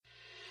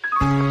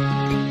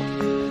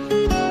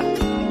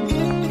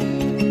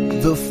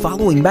The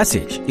following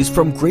message is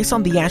from Grace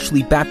on the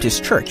Ashley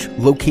Baptist Church,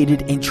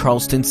 located in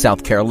Charleston,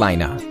 South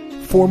Carolina.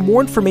 For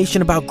more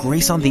information about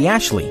Grace on the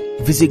Ashley,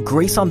 visit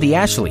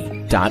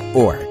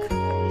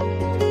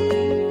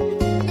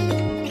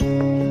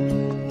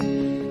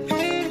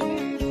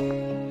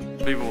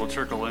graceontheashley.org. People will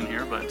trickle in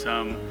here, but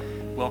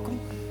welcome.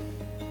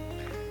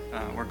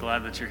 We're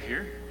glad that you're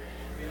here.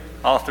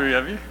 All three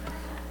of you.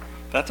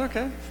 That's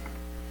okay.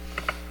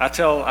 I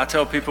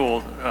tell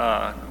people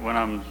when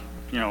I'm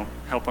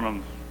helping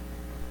them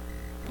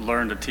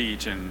learn to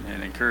teach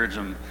and encourage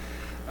them,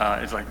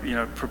 it's like,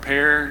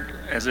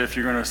 prepare as if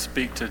you're going to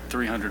speak to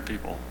 300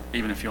 people,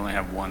 even if you only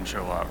have one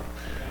show up.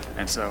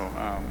 And so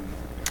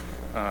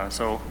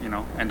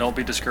and don't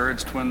be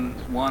discouraged when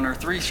one or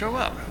three show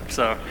up.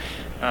 So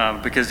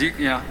because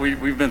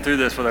we've been through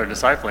this with our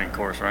discipling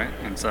course, right?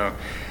 And so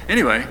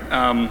anyway,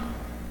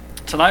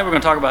 tonight we're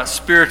going to talk about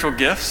spiritual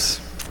gifts,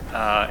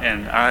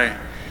 and I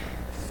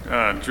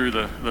drew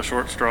the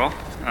short straw.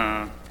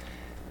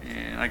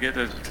 And I get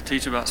to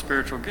teach about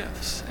spiritual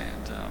gifts,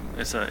 and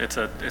it's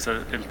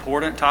an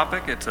important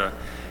topic. It's a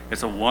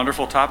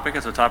wonderful topic.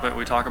 It's a topic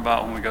we talk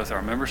about when we go through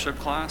our membership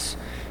class.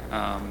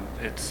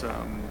 It's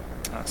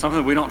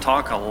something we don't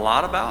talk a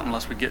lot about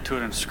unless we get to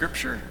it in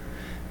Scripture,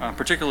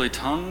 particularly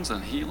tongues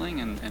and healing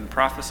and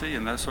prophecy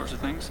and those sorts of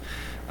things.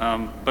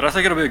 But I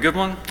think it'll be a good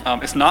one.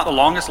 It's not the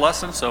longest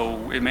lesson,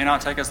 so it may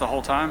not take us the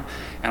whole time.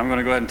 And I'm going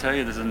to go ahead and tell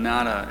you this is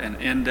not an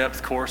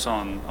in-depth course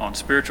on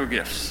spiritual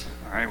gifts.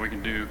 All right, we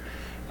can do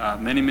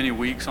many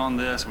weeks on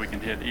this. We can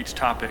hit each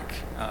topic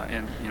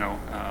in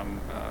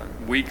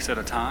weeks at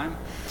a time.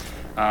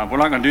 We're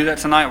not going to do that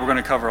tonight. We're going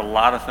to cover a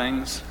lot of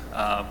things,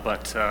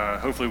 but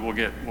hopefully we'll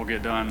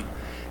get done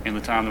in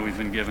the time that we've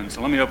been given.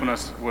 So let me open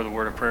us with a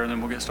word of prayer, and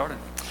then we'll get started.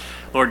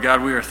 Lord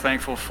God, we are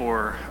thankful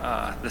for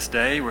this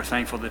day. We're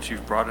thankful that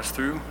you've brought us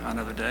through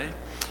another day.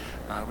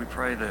 We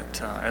pray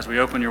that as we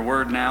open your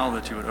word now,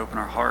 that you would open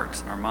our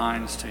hearts and our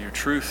minds to your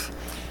truth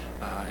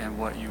and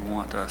what you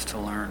want us to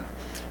learn.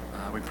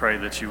 We pray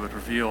that you would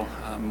reveal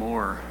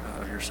more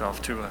of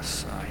yourself to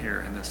us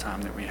here in this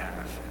time that we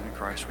have. In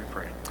Christ we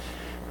pray.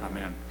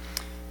 Amen.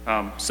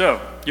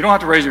 So you don't have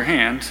to raise your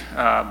hand,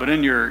 but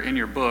in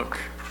your book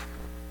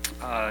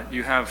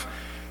you have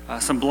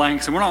some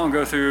blanks, and we're not going to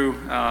go through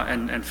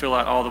and fill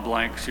out all the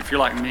blanks. If you're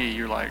like me,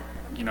 you're like,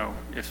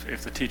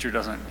 if the teacher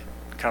doesn't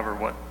cover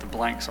what the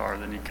blanks are,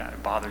 then it kind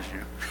of bothers you.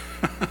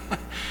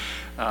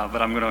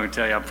 But I'm going to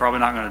tell you, I'm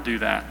probably not going to do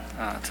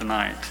that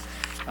tonight.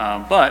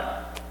 But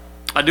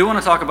I do want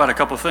to talk about a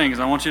couple of things.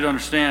 I want you to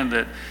understand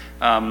that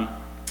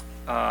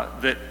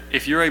that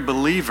if you're a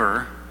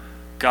believer,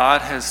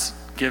 God has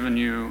given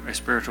you a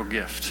spiritual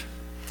gift.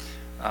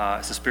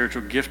 It's a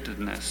spiritual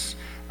giftedness,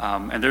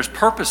 and there's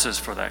purposes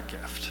for that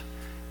gift.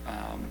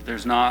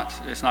 It's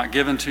not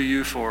given to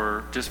you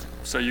for just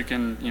so you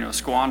can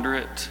squander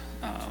it.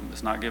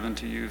 It's not given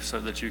to you so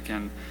that you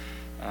can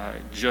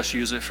just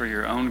use it for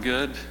your own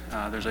good.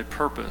 There's a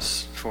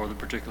purpose for the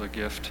particular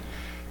gift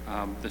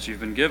that you've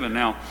been given.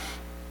 Now,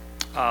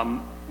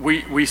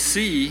 we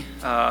see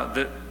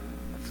that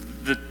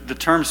the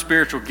term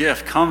spiritual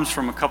gift comes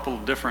from a couple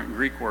of different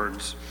Greek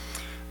words,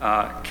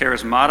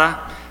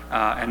 charismata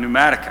and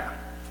pneumatica.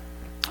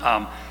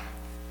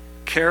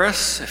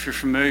 Charis, if you're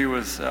familiar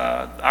with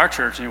our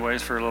church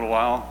anyways for a little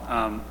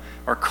while,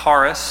 or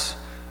charis,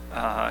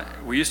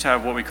 we used to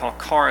have what we call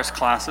charis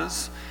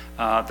classes.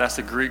 That's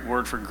the Greek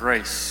word for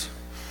grace.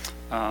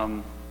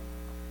 And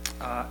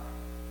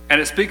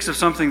it speaks of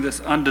something that's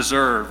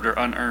undeserved or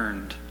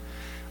unearned.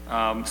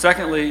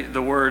 Secondly,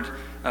 the word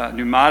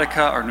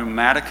pneumatica,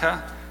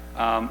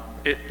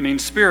 it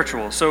means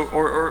spiritual, so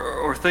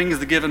or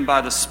things given by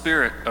the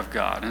Spirit of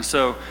God. And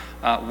so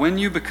when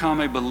you become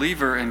a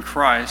believer in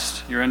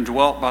Christ, you're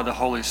indwelt by the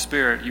Holy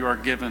Spirit, you are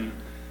given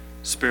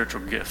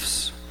spiritual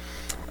gifts.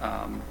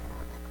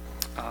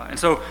 And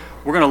so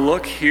we're going to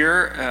look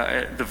here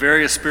at the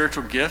various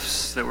spiritual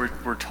gifts that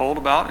we're told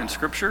about in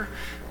Scripture,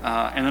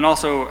 and then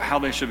also how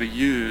they should be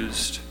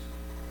used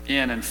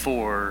in and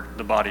for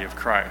the body of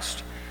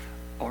Christ.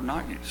 Or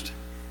not used.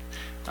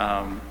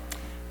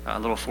 A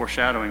little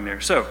foreshadowing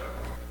there. So,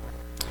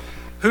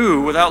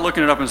 who, without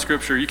looking it up in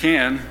Scripture, you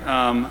can,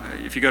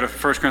 if you go to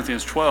 1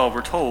 Corinthians 12,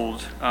 we're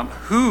told,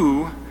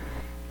 who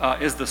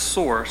is the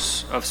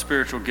source of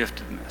spiritual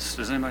giftedness?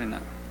 Does anybody know?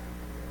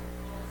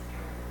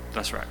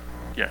 That's right,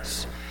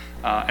 yes.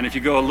 And if you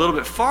go a little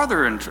bit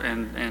farther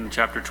in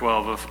chapter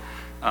 12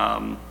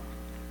 of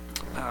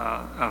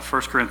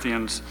 1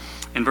 Corinthians,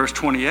 in verse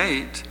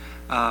 28,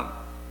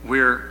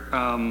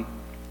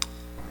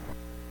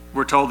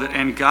 we're told that,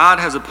 and God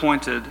has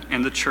appointed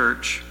in the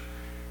church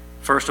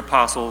first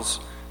apostles,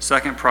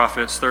 second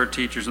prophets, third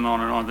teachers, and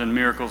on, then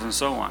miracles and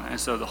so on. And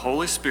so the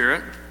Holy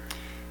Spirit,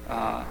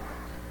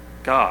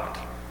 God.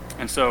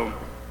 And so,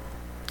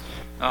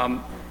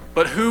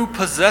 but who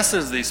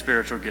possesses these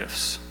spiritual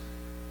gifts?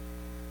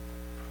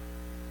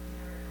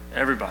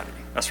 Everybody.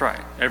 That's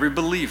right. Every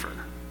believer,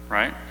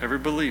 right? Every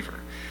believer.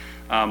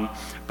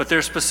 But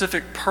there's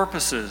specific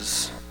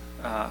purposes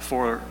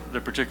for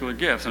the particular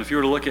gifts. And if you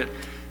were to look at,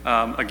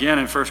 again,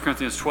 in 1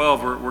 Corinthians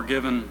 12, we're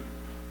given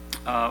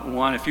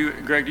one.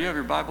 Greg, do you have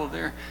your Bible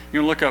there?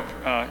 You want to look up,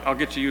 I'll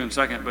get to you in a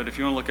second, but if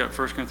you want to look up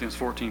 1 Corinthians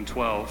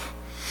 14:12.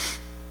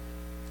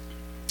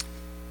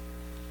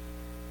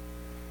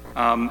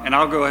 And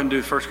I'll go ahead and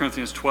do 1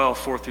 Corinthians 12,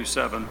 4 through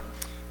 7.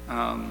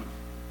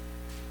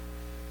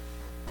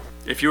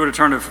 If you were to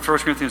turn to 1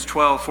 Corinthians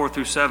 12, 4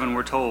 through 7,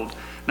 we're told,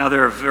 "Now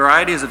there are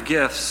varieties of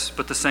gifts,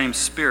 but the same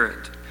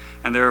Spirit.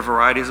 And there are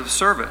varieties of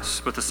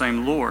service, but the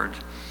same Lord.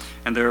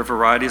 And there are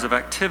varieties of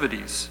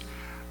activities,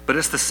 but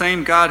it's the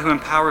same God who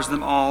empowers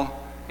them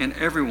all in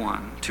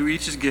everyone. To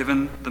each is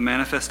given the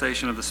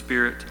manifestation of the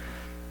Spirit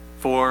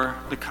for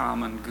the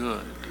common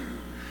good."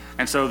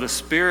 And so the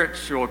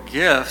spiritual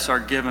gifts are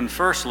given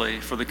firstly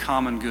for the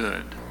common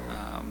good.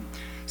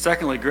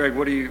 Secondly, Greg,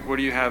 what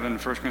do you have in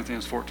 1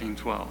 Corinthians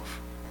 14:12?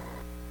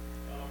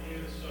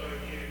 Even so,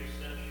 you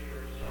essentially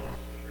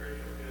results in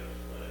spiritual gifts,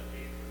 let it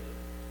be for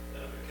the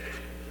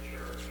edification of the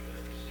church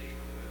that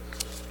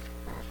receives it.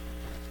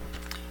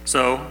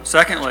 So,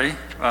 secondly,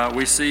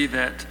 we see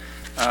that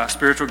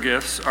spiritual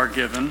gifts are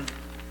given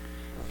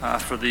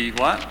for the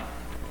what?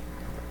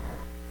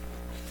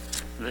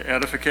 The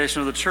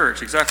edification of the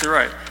church. Exactly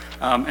right.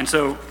 And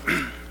so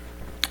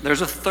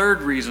there's a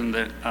third reason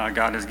that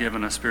God has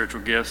given us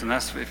spiritual gifts, and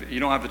that's, if you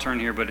don't have to turn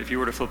here, but if you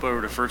were to flip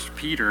over to 1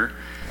 Peter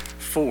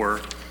 4,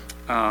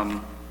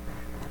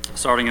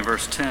 starting in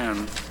verse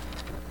 10.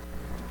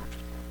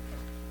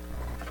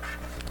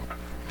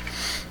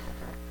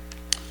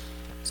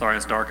 Sorry,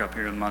 it's dark up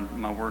here and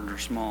my words are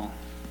small.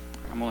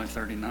 I'm only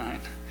 39.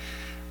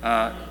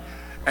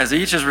 "As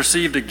each has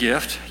received a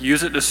gift,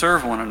 use it to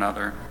serve one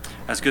another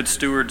as good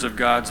stewards of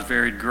God's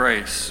varied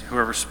grace.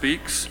 Whoever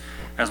speaks,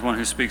 as one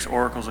who speaks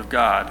oracles of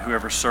God.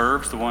 Whoever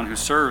serves, the one who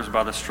serves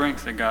by the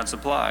strength that God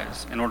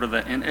supplies, in order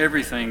that in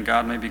everything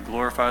God may be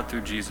glorified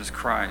through Jesus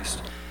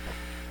Christ."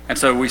 And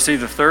so we see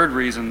the third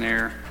reason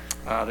there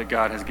that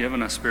God has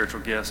given us spiritual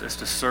gifts is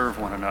to serve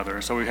one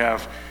another. So we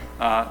have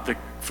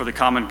for the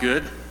common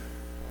good,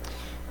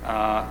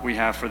 we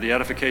have for the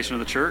edification of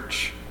the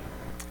church,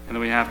 and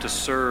then we have to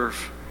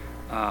serve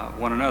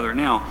one another.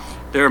 Now,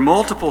 there are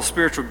multiple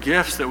spiritual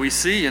gifts that we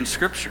see in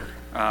Scripture.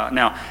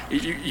 Now,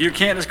 you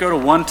can't just go to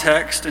one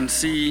text and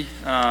see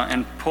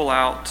and pull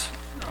out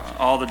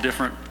all the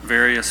different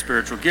various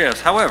spiritual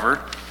gifts. However,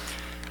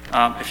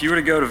 if you were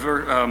to go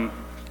to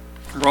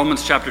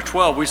Romans chapter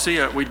 12,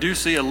 we do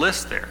see a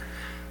list there.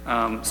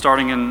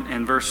 Starting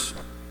in verse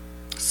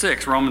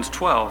 6, Romans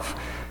 12,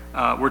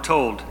 we're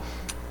told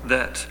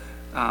that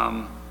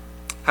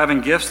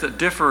having gifts that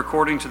differ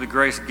according to the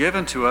grace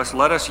given to us,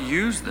 let us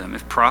use them.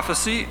 If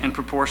prophecy, in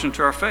proportion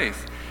to our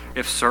faith.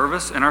 If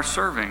service, in our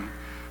serving.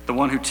 The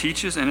one who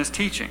teaches, in his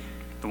teaching.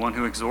 The one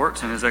who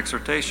exhorts, in his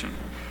exhortation.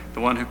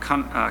 The one who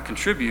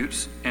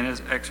contributes, in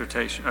his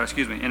exhortation.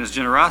 In his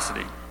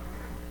generosity.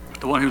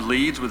 The one who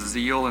leads with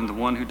zeal, and the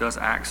one who does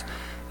acts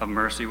of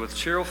mercy with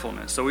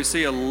cheerfulness. So we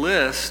see a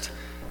list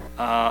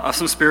of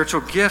some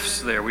spiritual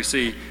gifts there. We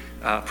see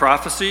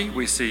prophecy,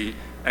 we see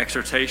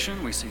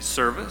exhortation, we see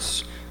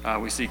service,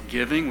 we see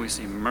giving, we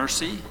see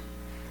mercy,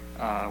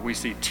 we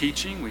see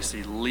teaching, we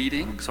see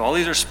leading. So all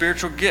these are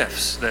spiritual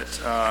gifts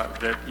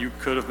that you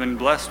could have been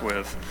blessed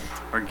with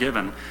or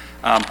given.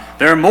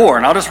 There are more,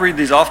 and I'll just read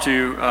these off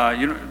to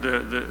you.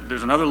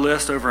 There's another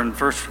list over in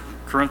 1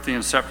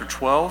 Corinthians chapter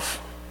 12.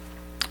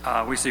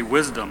 We see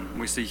wisdom,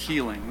 we see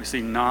healing, we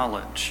see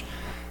knowledge,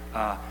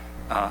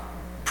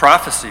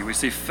 prophecy, we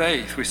see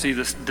faith, we see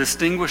this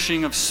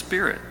distinguishing of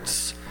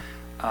spirits,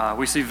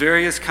 we see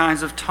various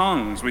kinds of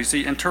tongues, we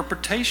see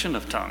interpretation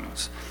of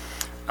tongues,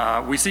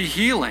 we see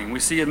healing, we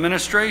see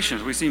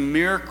administrations, we see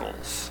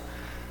miracles,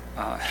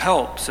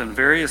 helps, and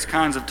various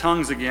kinds of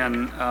tongues.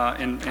 Again,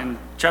 in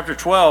chapter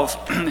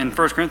 12 in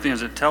 1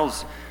 Corinthians,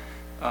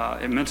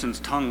 it mentions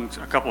tongues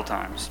a couple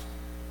times.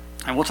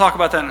 And we'll talk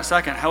about that in a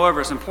second.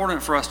 However, it's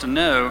important for us to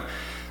know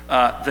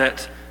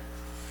that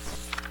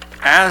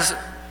as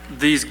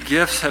these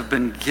gifts have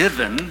been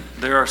given,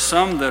 there are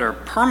some that are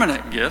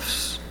permanent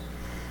gifts,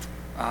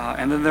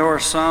 and then there are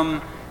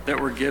some that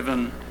were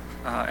given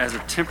as a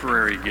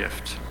temporary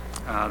gift.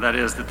 That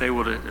is, that they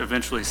would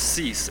eventually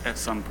cease at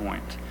some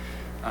point.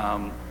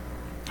 And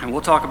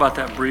we'll talk about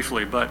that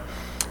briefly, but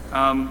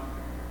I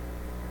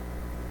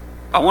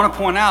want to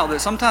point out that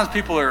sometimes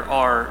people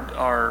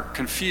are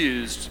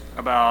confused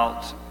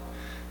about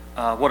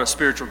what a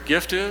spiritual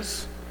gift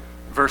is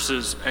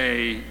versus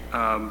a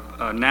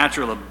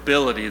natural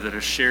ability that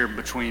is shared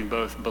between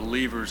both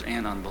believers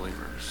and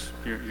unbelievers.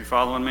 You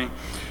following me?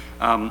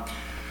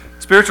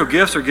 Spiritual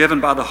gifts are given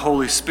by the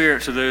Holy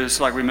Spirit to those,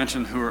 like we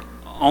mentioned, who are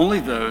only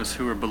those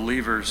who are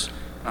believers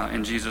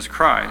in Jesus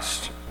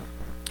Christ.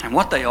 And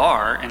what they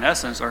are, in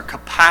essence, are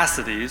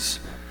capacities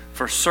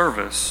for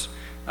service,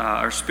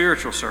 or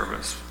spiritual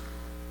service.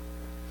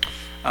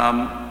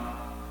 Now,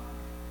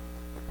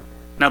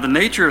 the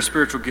nature of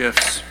spiritual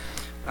gifts,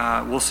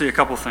 we'll see a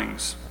couple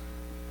things.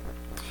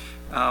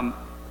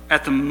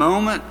 At the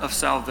moment of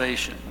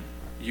salvation,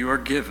 you are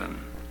given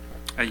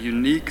a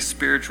unique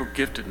spiritual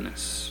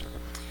giftedness.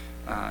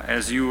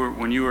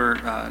 when you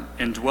were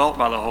indwelt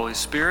by the Holy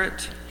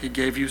Spirit, he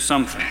gave you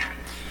something.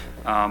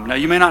 Now,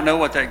 you may not know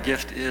what that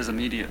gift is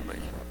immediately.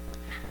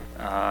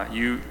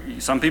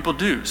 Some people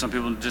do. Some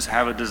people just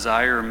have a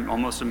desire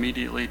almost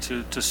immediately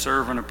to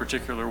serve in a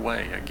particular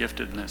way, a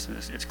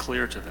giftedness. It's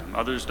clear to them.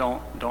 Others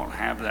don't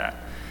have that.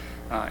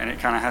 And it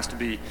kind of has to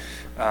be,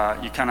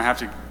 you kind of have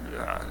to,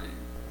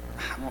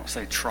 I won't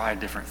say try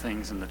different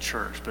things in the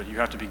church, but you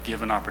have to be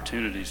given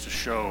opportunities to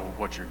show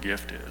what your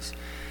gift is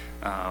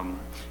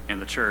in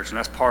the church. And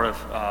that's part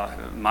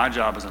of my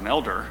job as an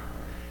elder,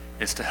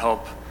 is to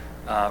help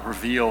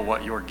reveal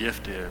what your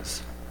gift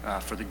is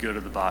for the good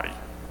of the body,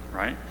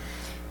 right?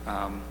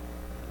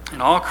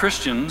 And all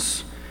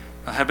Christians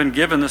have been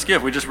given this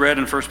gift. We just read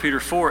in 1 Peter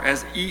 4,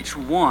 as each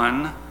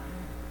one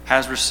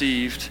has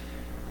received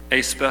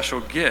a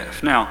special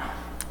gift. Now,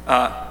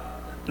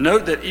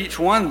 note that each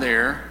one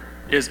there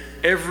is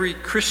every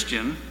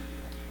Christian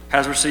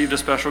has received a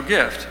special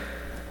gift.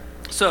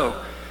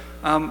 So,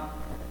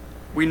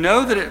 we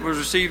know that it was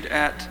received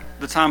at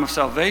the time of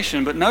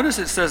salvation, but notice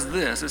it says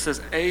this. It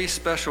says a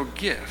special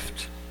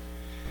gift.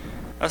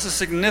 That's a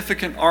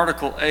significant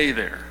article A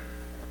there,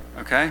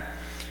 okay?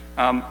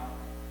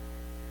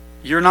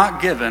 You're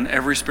not given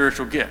every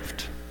spiritual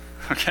gift,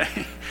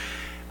 okay?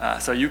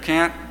 So you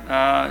can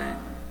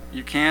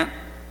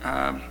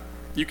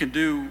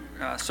do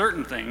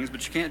certain things,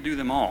 but you can't do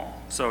them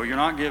all. So you're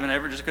not given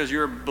just because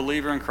you're a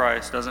believer in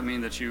Christ doesn't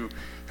mean that you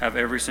have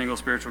every single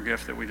spiritual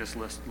gift that we just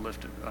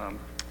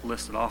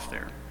listed off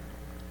there.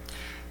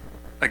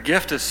 A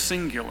gift is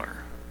singular,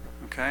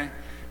 okay?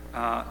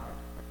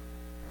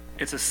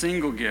 It's a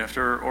single gift,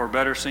 or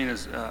better seen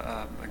as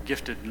a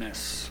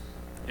giftedness,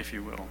 if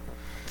you will.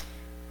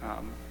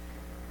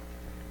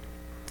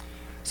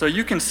 So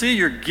you can see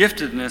your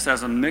giftedness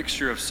as a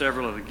mixture of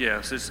several of the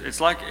gifts. It's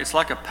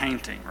like a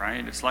painting,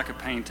 right? It's like a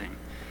painting.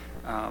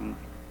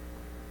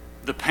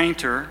 The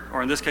painter,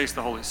 or in this case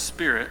the Holy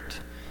Spirit,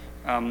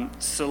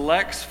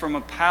 selects from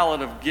a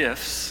palette of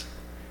gifts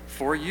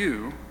for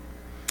you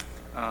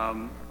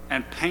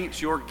and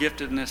paints your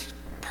giftedness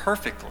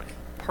perfectly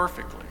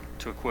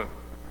to equip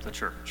the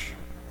church.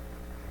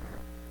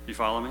 You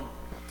follow me?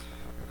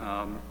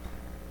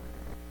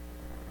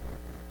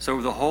 So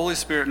the Holy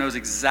Spirit knows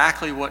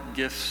exactly what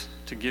gifts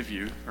to give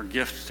you,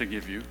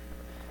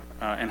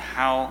 and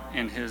how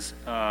in his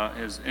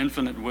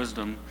infinite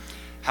wisdom,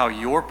 how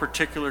your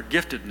particular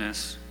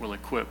giftedness will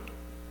equip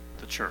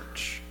the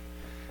church.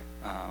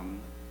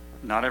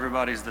 Not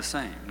everybody's the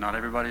same. Not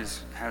everybody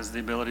has the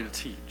ability to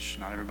teach.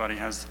 Not everybody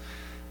has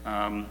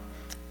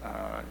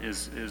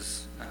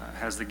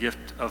has the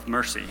gift of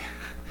mercy.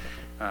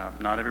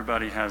 Not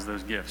everybody has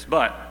those gifts.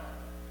 But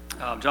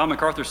John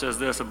MacArthur says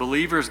this: a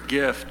believer's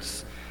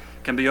gifts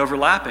can be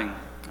overlapping.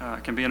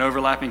 Can be an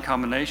overlapping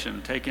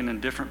combination, taken in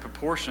different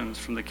proportions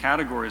from the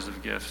categories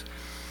of gifts.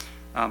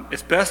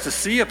 It's best to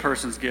see a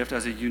person's gift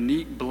as a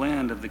unique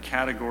blend of the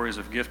categories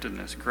of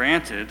giftedness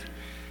granted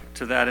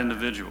to that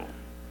individual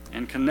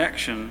in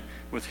connection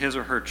with his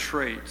or her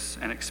traits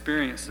and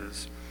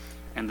experiences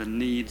and the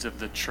needs of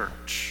the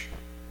church.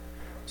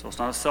 So it's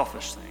not a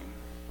selfish thing.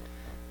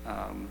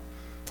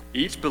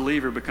 Each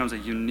believer becomes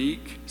as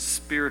unique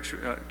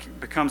spiritually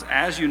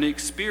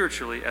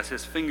as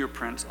his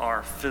fingerprints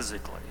are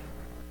physically.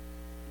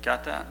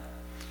 Got that?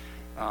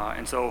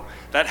 And so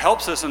that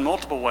helps us in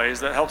multiple ways.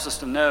 That helps us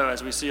to know,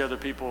 as we see other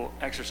people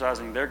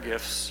exercising their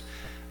gifts,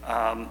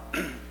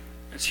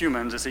 as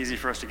humans, it's easy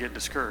for us to get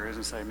discouraged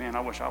and say, man,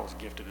 I wish I was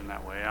gifted in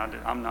that way.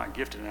 I'm not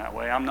gifted in that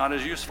way. I'm not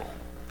as useful.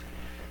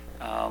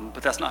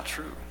 But that's not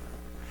true.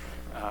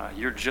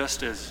 You're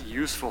just as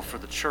useful for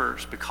the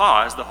church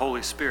because the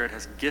Holy Spirit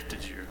has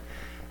gifted you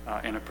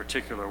in a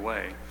particular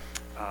way.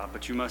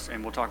 But you must,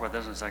 and we'll talk about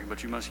this in a second,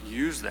 but you must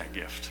use that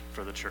gift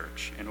for the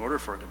church in order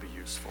for it to be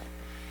useful.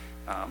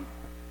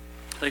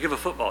 Think of a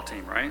football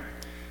team, right?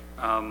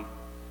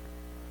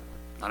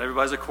 Not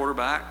everybody's a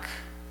quarterback.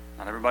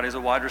 Not everybody's a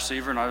wide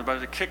receiver. Not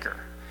everybody's a kicker.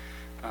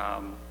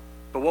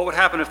 But what would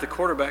happen if the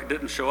quarterback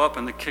didn't show up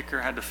and the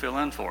kicker had to fill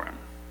in for him?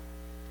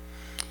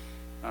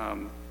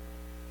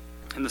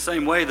 In the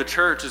same way, the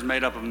church is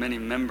made up of many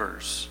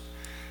members.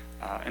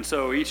 And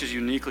so each is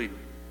uniquely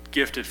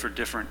gifted for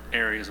different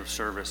areas of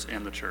service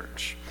in the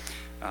church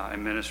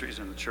and ministries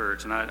in the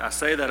church. And I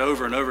say that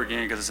over and over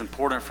again because it's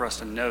important for us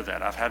to know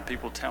that. I've had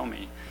people tell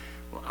me,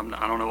 well,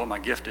 I don't know what my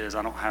gift is.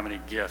 I don't have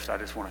any gift. I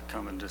just want to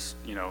come and just,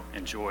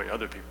 enjoy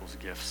other people's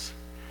gifts.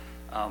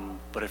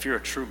 But if you're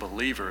a true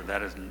believer,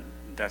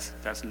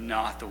 that's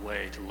not the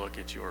way to look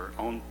at your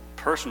own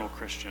personal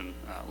Christian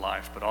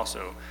life, but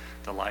also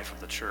the life of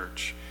the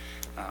church.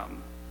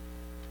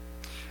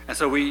 And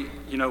so we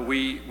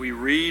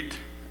read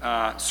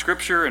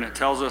Scripture, and it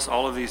tells us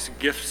all of these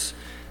gifts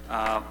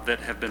that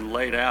have been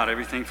laid out,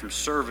 everything from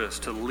service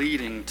to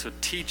leading to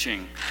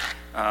teaching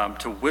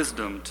to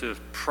wisdom to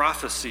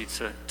prophecy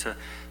to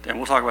and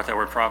we'll talk about that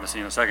word prophecy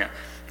in a second,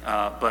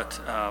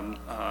 but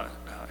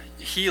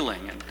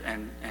healing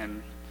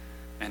and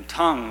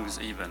tongues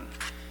even.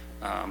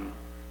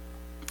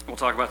 We'll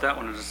talk about that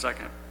one in a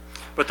second.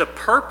 But the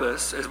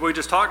purpose, as we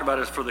just talked about,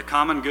 is for the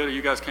common good.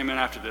 You guys came in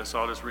after this, so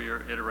I'll just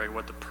reiterate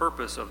what the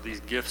purpose of these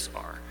gifts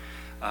are.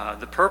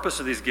 The purpose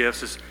of these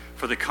gifts is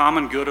for the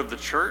common good of the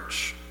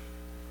church,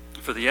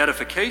 for the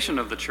edification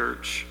of the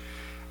church,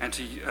 and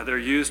they're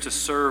used to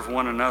serve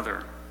one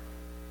another.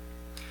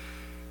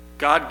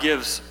 God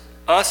gives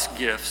us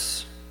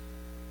gifts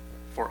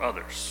for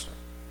others.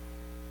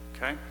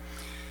 Okay?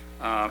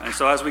 And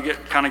so as we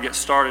get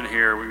started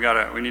here,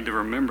 we need to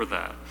remember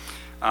that.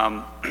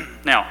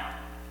 Now,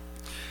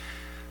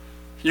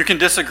 you can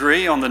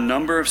disagree on the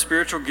number of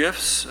spiritual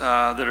gifts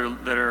that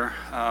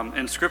are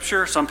in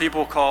Scripture. Some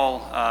people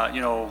call,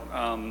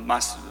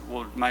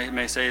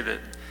 may say that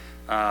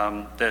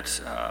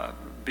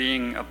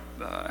being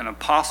an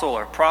apostle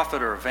or a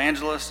prophet or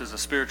evangelist is a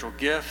spiritual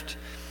gift.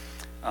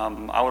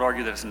 I would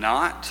argue that it's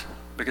not,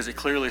 because it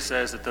clearly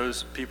says that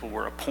those people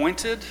were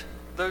appointed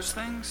those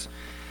things.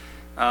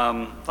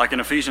 Like in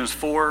Ephesians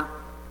 4,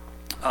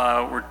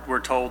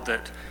 we're told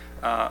that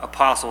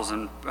apostles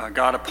and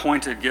God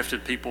appointed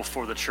gifted people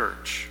for the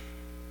church.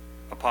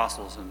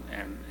 Apostles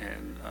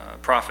and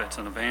prophets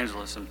and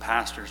evangelists and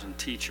pastors and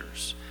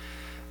teachers.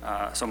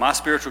 So my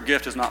spiritual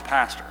gift is not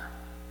pastor.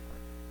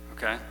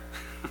 Okay?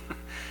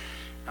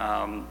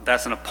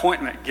 That's an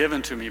appointment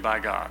given to me by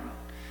God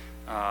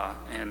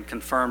and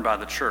confirmed by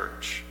the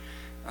church.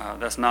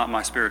 That's not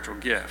my spiritual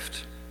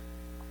gift.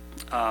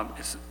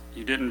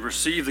 You didn't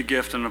receive the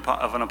gift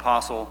of an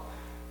apostle.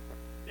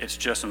 It's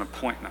just an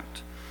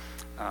appointment.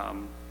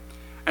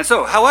 And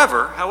so,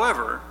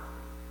 however,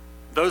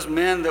 those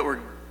men that were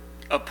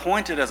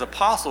appointed as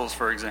apostles,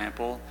 for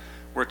example,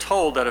 we're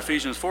told that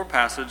Ephesians 4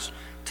 passage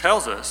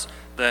tells us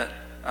that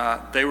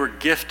they were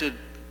gifted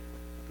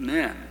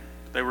men.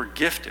 They were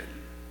gifted.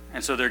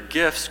 And so their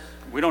gifts,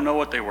 we don't know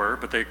what they were,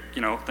 but they,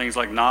 things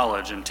like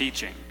knowledge and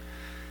teaching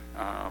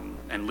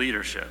and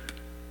leadership.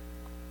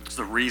 It's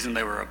the reason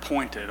they were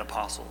appointed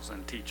apostles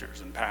and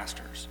teachers and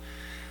pastors.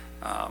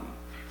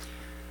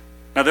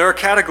 Now, there are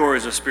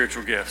categories of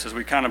spiritual gifts. As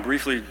we kind of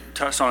briefly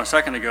touched on a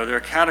second ago, there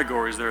are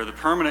categories. There are the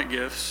permanent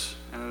gifts,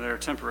 and then there are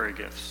temporary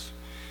gifts.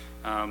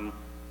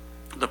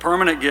 The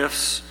permanent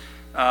gifts,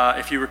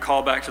 if you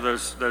recall back to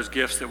those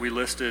gifts that we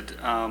listed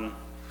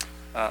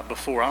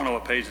before, I don't know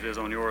what page it is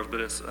on yours, but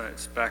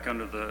it's back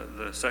under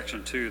the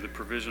section 2, the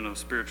provision of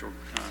spiritual,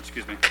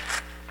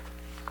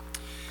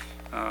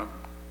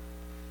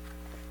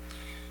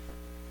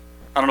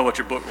 I don't know what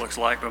your book looks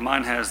like, but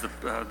mine has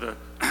the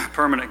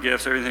permanent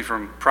gifts, everything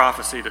from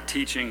prophecy to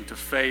teaching to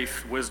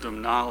faith,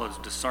 wisdom, knowledge,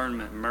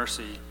 discernment,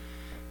 mercy.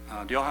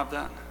 Do y'all have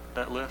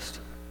that list?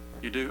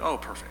 You do? Oh,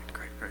 perfect.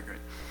 Great.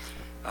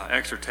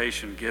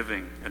 Exhortation,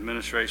 giving,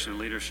 administration,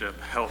 leadership,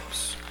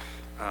 helps,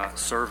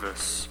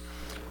 service.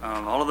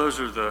 All of those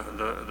are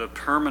the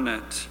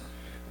permanent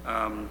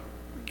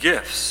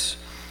gifts.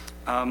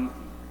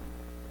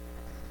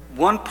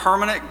 One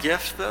permanent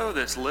gift, though,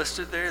 that's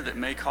listed there that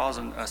may cause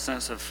a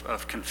sense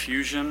of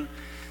confusion.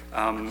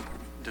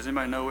 Does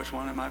anybody know which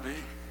one it might be?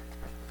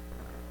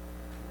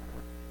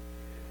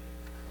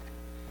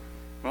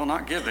 Well,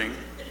 not giving.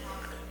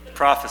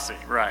 Prophecy,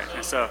 right.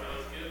 And so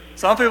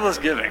some people it's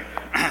giving.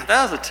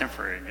 That was a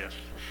temporary gift.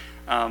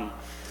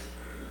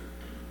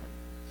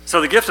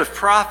 So the gift of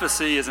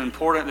prophecy is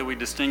important that we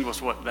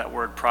distinguish what that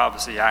word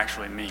prophecy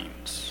actually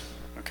means.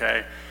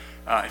 Okay?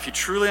 If you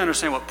truly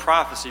understand what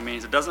prophecy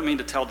means, it doesn't mean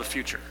to tell the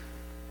future,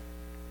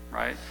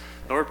 right?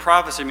 The word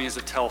prophecy means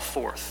to tell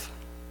forth.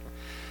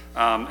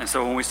 And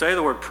so when we say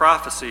the word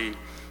prophecy,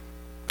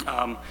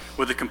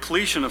 with the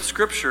completion of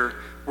Scripture,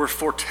 we're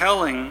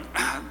foretelling,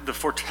 the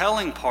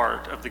foretelling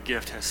part of the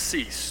gift has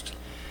ceased.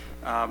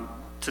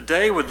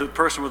 Today, with the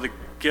person with the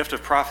gift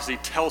of prophecy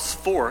tells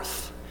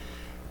forth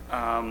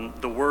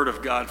the word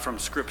of God from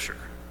Scripture.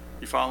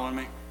 You following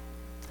me?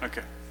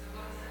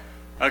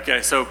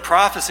 Okay, so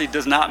prophecy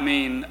does not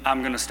mean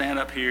I'm going to stand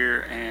up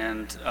here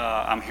and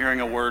I'm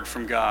hearing a word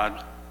from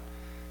God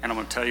and I'm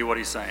going to tell you what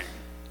he's saying.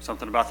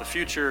 Something about the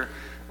future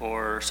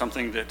or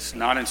something that's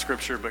not in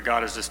Scripture, but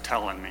God is just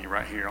telling me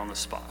right here on the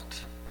spot.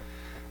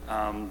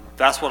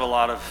 That's what a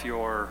lot of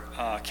your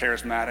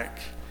charismatic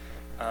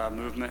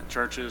movement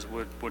churches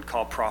would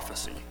call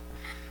prophecy.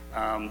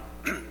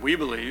 We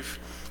believe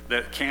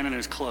that canon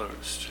is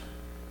closed.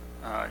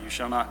 You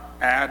shall not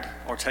add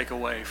or take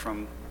away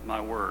from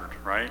my word,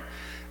 right?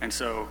 And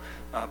so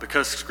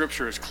because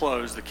Scripture is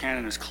closed, the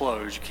canon is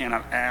closed, you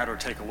cannot add or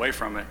take away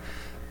from it.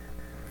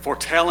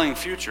 Foretelling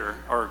future,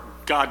 or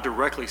God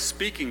directly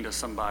speaking to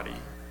somebody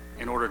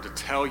in order to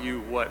tell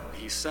you what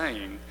he's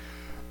saying,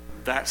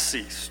 that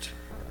ceased.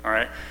 All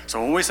right?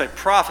 So when we say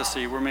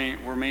prophecy, we're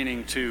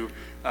meaning to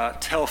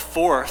tell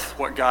forth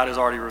what God has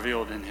already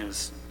revealed in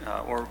his,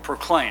 or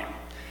proclaim.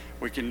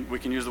 We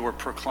can use the word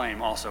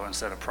proclaim also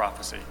instead of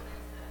prophecy.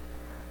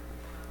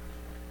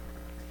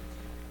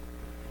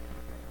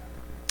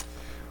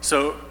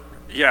 So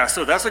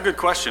that's a good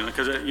question,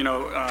 because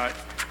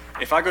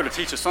if I go to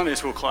teach a Sunday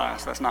school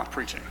class, that's not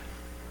preaching,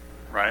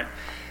 right?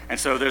 And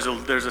so there's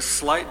a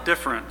slight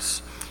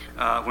difference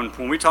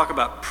when we talk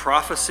about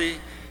prophecy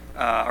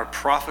or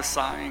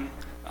prophesying.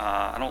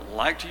 I don't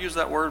like to use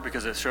that word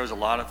because it throws a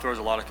lot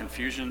of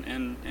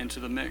confusion into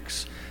the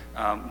mix.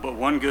 But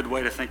one good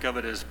way to think of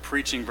it is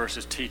preaching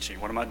versus teaching.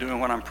 What am I doing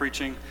when I'm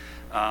preaching?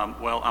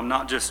 Well, I'm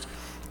not just,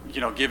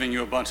 giving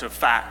you a bunch of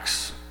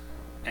facts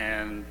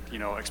and,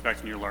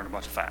 expecting you to learn a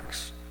bunch of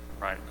facts,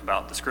 right,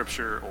 about the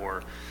scripture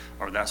or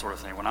that sort of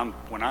thing.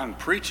 When I'm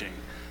preaching,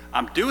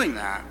 I'm doing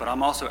that, but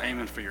I'm also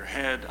aiming for your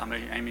head. I'm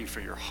aiming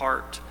for your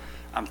heart.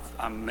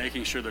 I'm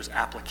making sure there's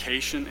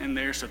application in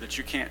there so that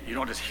you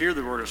don't just hear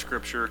the word of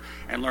scripture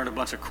and learn a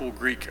bunch of cool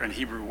Greek and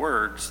Hebrew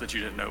words that you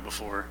didn't know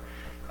before,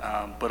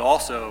 but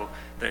also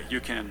that you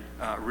can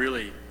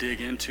really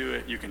dig into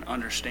it, you can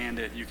understand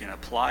it, you can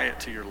apply it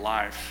to your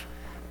life,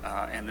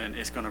 and then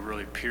it's going to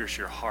really pierce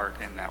your heart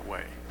in that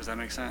way. Does that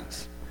make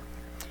sense?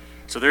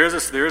 So there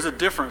is a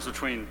difference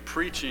between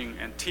preaching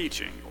and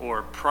teaching,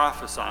 or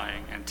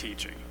prophesying and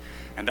teaching,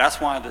 and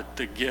that's why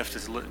the gift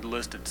is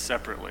listed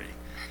separately.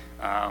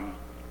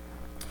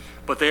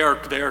 But they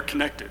are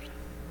connected,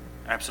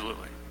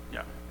 absolutely,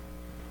 yeah.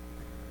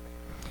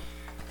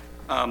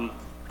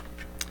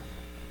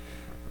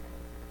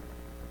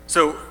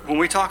 So when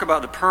we talk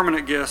about the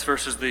permanent gifts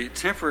versus the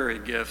temporary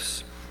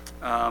gifts,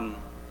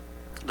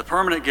 the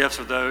permanent gifts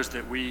are those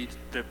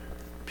that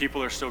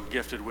people are still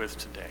gifted with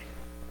today.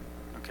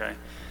 Okay,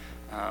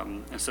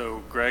 and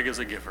so Greg is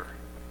a giver.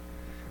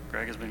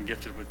 Greg has been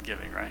gifted with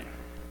giving, right?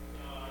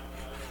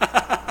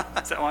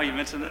 Is that why you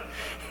mentioned it?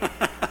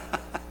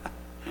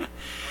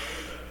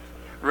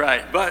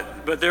 Right,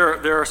 but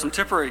there are some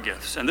temporary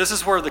gifts, and this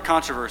is where the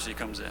controversy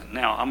comes in.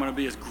 Now, I'm going to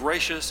be as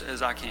gracious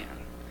as I can,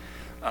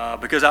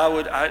 because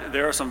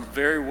there are some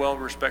very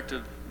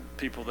well-respected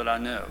people that I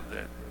know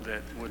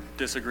that would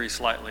disagree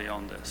slightly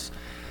on this.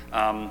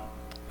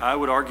 I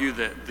would argue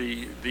that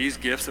these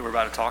gifts that we're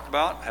about to talk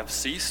about have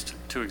ceased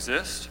to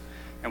exist,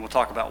 and we'll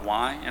talk about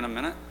why in a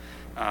minute.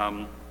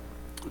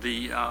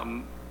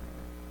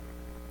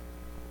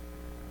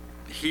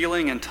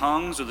 Healing and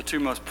tongues are the two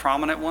most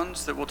prominent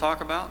ones that we'll talk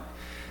about.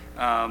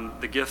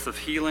 The gift of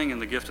healing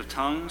and the gift of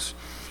tongues.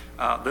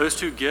 Those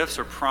two gifts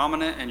are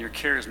prominent in your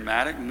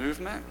charismatic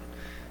movement.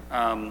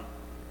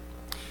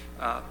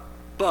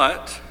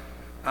 But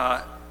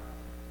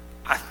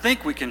I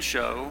think we can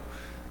show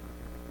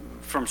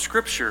from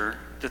Scripture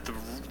that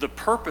the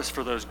purpose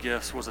for those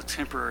gifts was a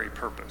temporary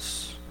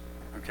purpose.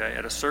 Okay,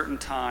 at a certain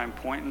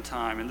point in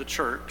time in the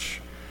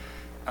church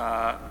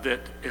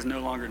that is no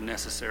longer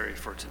necessary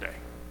for today.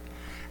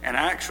 And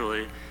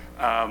actually,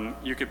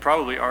 you could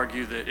probably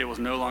argue that it was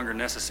no longer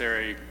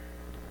necessary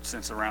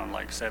since around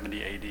like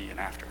 70 AD and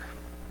after.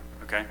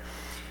 Okay?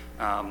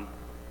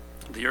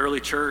 The early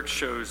church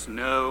shows and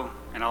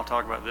I'll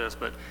talk about this,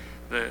 but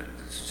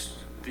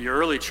the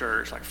early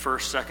church, like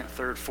 1st, 2nd,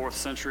 3rd, 4th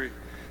century,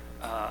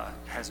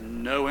 has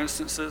no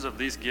instances of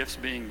these gifts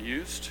being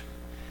used.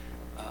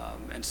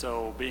 And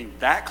so being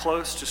that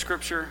close to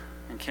Scripture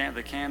and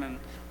the canon,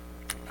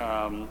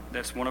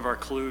 that's one of our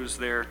clues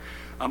there.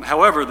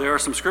 However, there are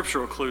some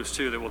scriptural clues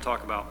too that we'll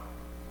talk about.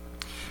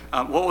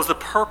 What was the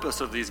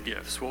purpose of these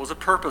gifts? What was the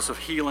purpose of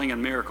healing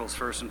and miracles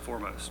first and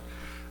foremost?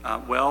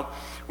 Well,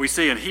 we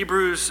see in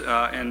Hebrews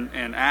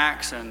and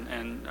Acts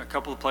and a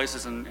couple of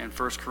places in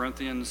 1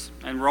 Corinthians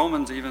and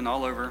Romans even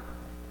all over,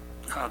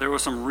 there were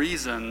some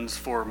reasons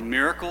for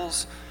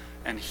miracles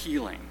and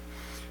healing.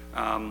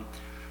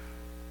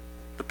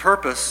 The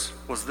purpose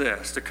was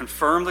this: to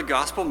confirm the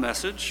gospel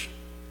message,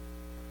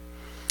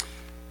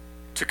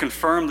 to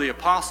confirm the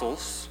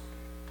apostles,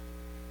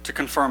 to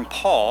confirm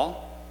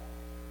Paul,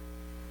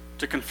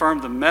 to confirm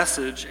the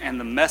message and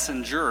the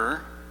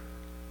messenger.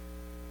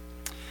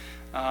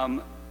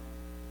 And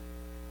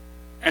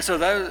so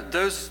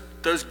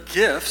those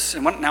gifts,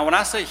 and when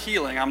I say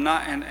healing, I'm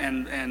not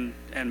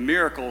and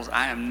miracles,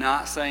 I am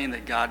not saying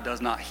that God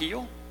does not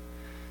heal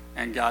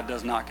and God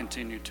does not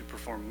continue to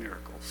perform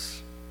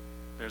miracles.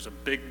 There's a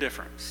big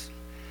difference.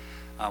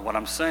 What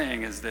I'm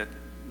saying is that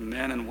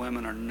men and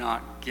women are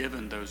not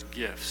given those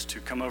gifts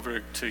to come over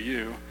to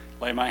you,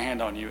 lay my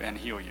hand on you, and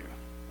heal you.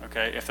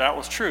 Okay? If that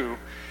was true,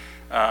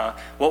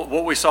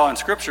 what we saw in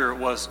Scripture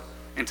was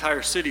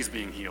entire cities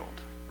being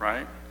healed,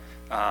 right?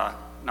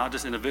 Not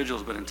just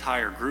individuals, but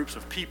entire groups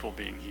of people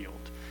being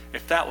healed.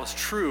 If that was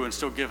true and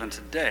still given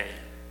today,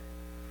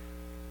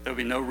 there would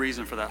be no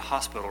reason for that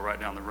hospital right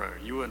down the road.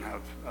 You wouldn't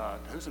have,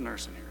 who's a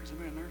nurse in here? Is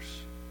anybody a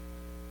nurse?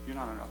 You're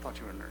not, I thought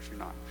you were a nurse, you're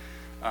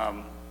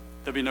not.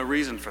 There'd be no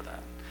reason for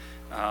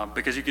that.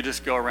 Because you could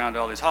just go around to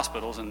all these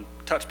hospitals and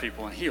touch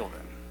people and heal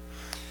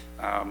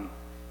them.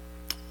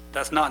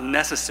 That's not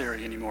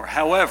necessary anymore.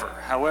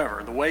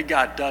 However, the way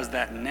God does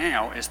that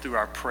now is through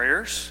our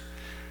prayers.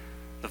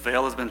 The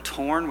veil has been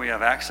torn. We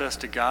have access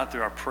to God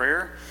through our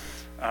prayer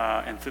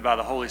and by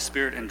the Holy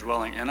Spirit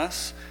indwelling in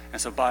us.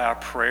 And so by our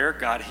prayer,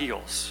 God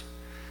heals.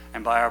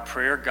 And by our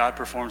prayer, God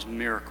performs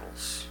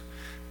miracles.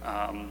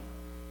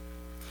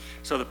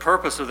 So the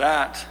purpose of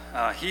that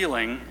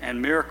healing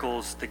and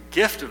miracles, the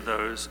gift of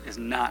those, is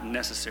not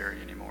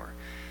necessary anymore.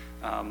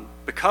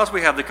 Because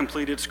we have the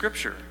completed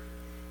Scripture,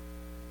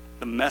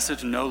 the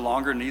message no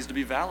longer needs to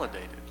be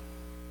validated.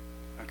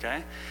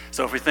 okay?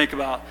 So if we think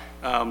about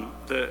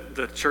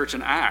the church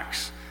in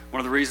Acts, one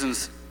of the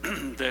reasons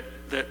that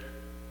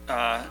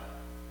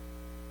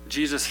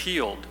Jesus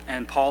healed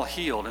and Paul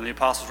healed and the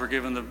apostles were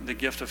given the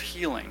gift of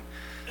healing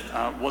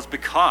was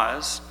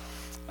because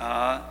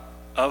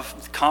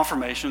of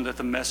confirmation that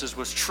the message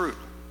was true,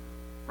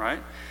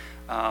 right?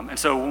 And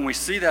so when we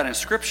see that in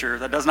Scripture,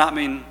 that does not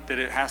mean that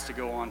it has to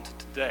go on to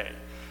today.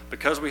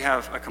 Because we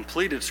have a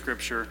completed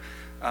Scripture,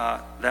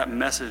 that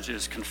message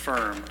is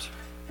confirmed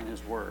in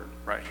His Word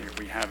right here.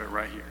 We have it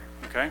right here,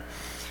 okay?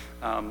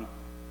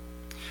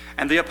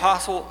 And the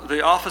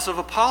office of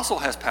apostle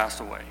has passed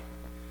away.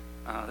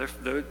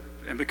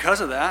 And because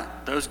of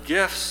that, those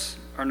gifts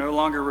are no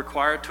longer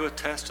required to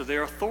attest to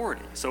their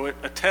authority. So it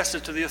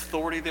attested to the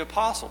authority of the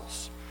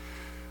apostles.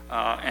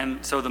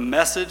 And so the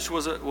message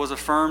was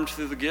affirmed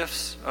through the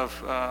gifts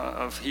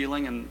of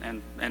healing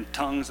and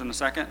tongues in a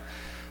second,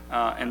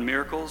 and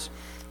miracles.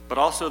 But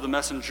also the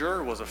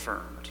messenger was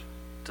affirmed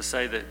to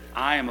say that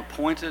I am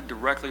appointed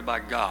directly by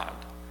God.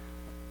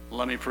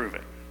 Let me prove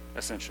it,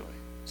 essentially.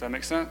 Does that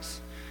make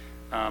sense?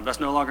 That's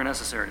no longer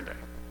necessary today.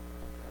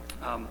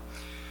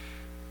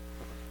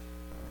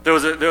 There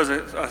was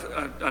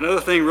another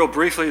thing real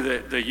briefly,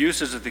 the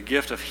usage of the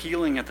gift of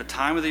healing at the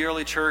time of the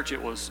early church.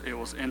 It was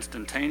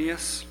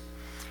instantaneous.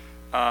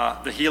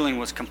 The healing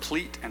was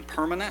complete and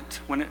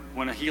permanent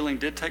when a healing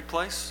did take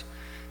place.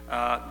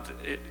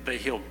 They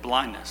healed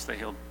blindness, they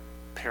healed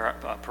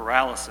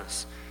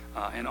paralysis,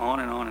 and on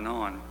and on and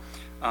on.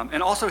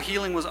 And also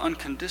healing was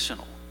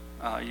unconditional.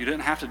 You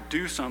didn't have to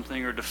do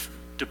something or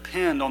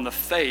depend on the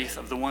faith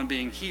of the one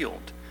being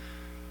healed.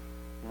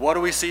 What do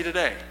we see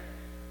today?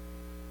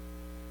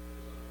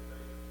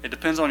 It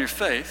depends on your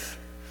faith,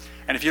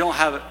 and if you don't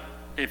have it,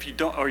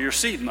 or your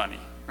seed money.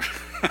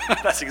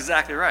 That's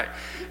exactly right.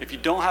 If you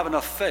don't have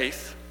enough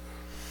faith,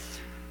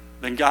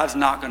 then God's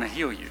not going to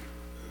heal you.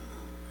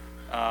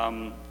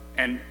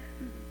 And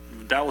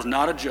that was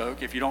not a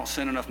joke. If you don't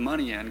send enough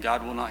money in,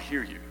 God will not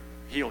heal you,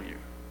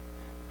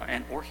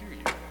 or hear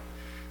you.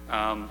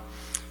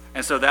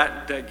 And so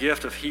that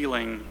gift of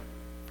healing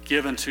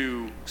given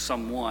to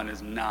someone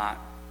is not.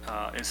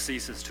 It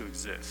ceases to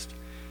exist.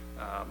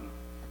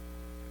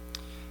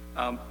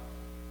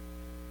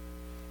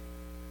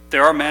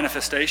 There are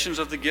manifestations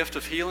of the gift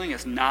of healing.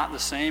 It's not the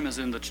same as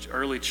in the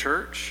early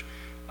church.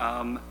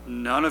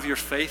 None of your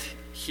faith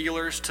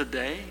healers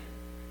today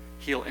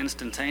heal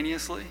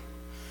instantaneously,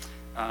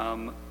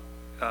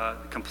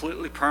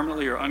 completely,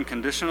 permanently, or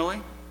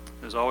unconditionally.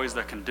 There's always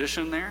that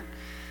condition there.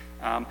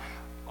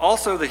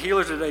 Also, the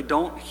healers today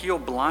don't heal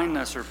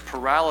blindness or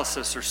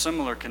paralysis or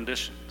similar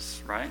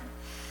conditions, right?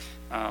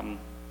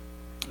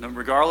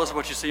 Regardless of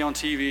what you see on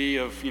TV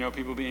of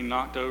people being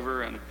knocked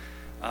over and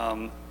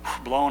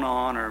blown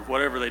on or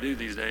whatever they do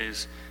these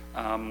days,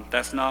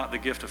 that's not the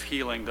gift of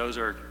healing. Those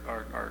are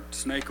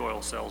snake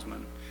oil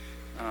salesmen,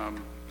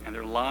 and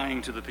they're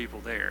lying to the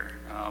people there.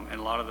 And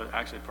a lot of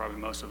actually probably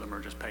most of them are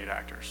just paid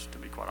actors, to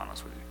be quite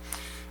honest with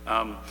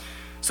you.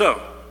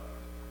 So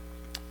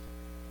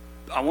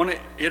I want to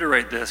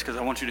iterate this because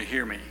I want you to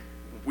hear me.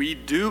 We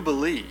do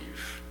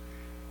believe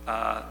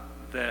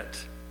that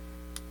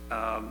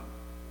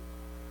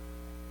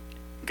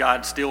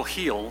God still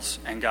heals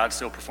and God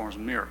still performs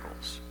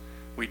miracles.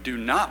 We do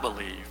not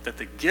believe that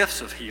the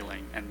gifts of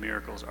healing and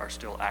miracles are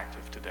still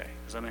active today.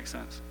 Does that make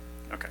sense?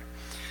 Okay.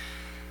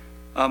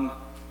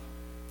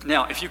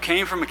 Now, if you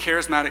came from a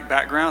charismatic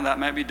background, that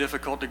might be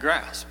difficult to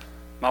grasp.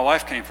 My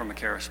wife came from a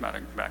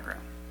charismatic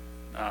background,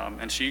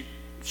 and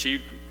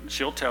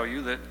she'll tell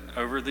you that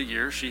over the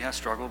years she has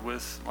struggled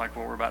with, like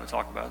what we're about to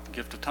talk about, the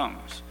gift of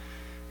tongues.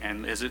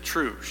 And is it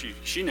true?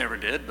 She never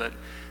did, but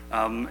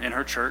in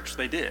her church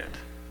they did.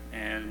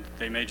 And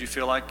they made you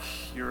feel like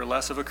you were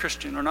less of a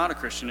Christian or not a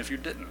Christian if you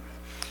didn't.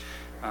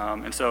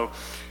 And so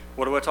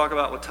what do I talk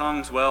about with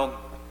tongues? Well,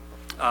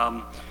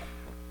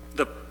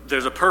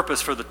 there's a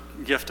purpose for the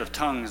gift of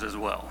tongues as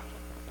well.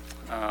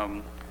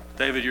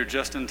 David, you're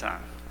just in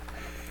time.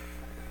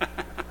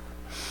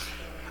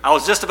 I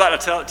was just about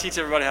to teach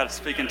everybody how to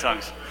speak in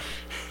tongues.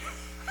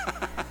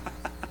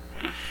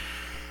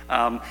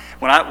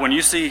 When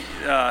you see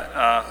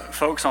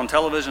folks on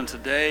television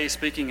today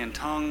speaking in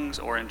tongues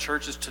or in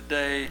churches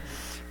today,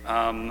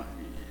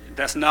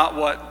 that's not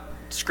what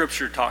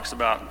Scripture talks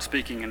about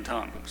speaking in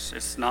tongues.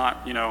 It's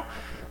not,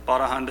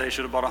 bought a Hyundai,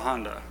 should have bought a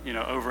Honda,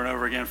 over and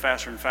over again,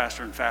 faster and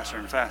faster and faster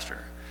and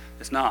faster.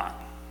 It's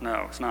not.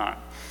 No, it's not.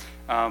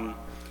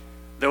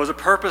 There was a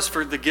purpose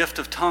for the gift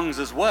of tongues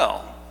as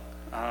well.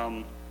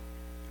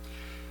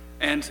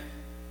 And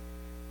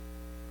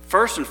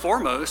first and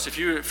foremost,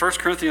 1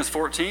 Corinthians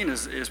 14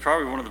 is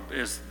probably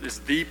is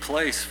the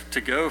place to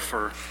go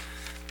for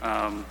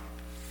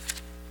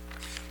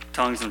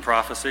tongues and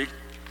prophecy.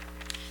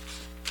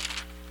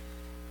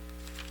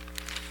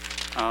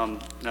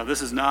 Now,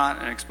 this is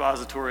not an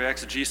expository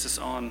exegesis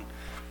on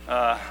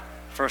 1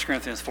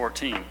 Corinthians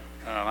 14.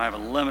 I have a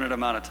limited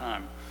amount of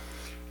time.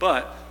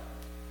 But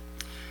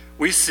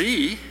we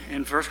see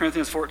in 1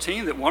 Corinthians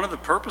 14 that one of the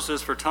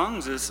purposes for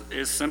tongues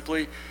is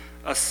simply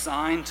a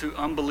sign to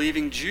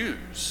unbelieving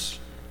Jews,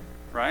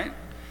 right?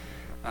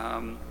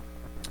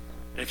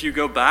 If you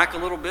go back a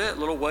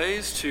little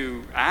ways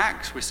to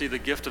Acts, we see the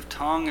gift of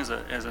tongue as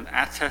an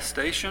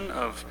attestation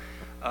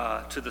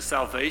to the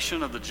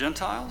salvation of the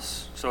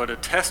Gentiles. So it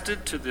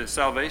attested to the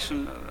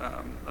salvation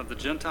of the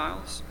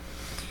Gentiles.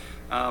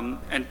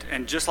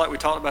 And just like we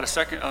talked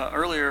about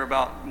earlier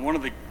about one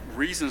of the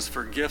reasons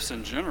for gifts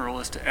in general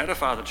is to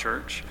edify the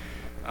church.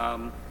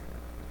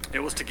 It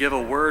was to give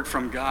a word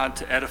from God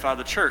to edify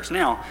the church.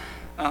 Now,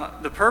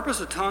 the purpose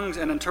of tongues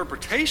and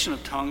interpretation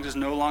of tongues is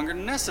no longer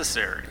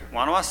necessary.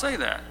 Why do I say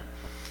that?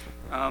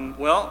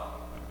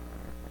 Well,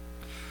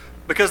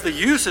 because the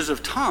usage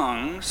of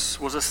tongues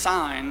was a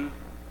sign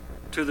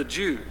to the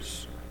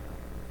Jews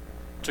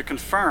to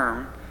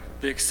confirm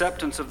the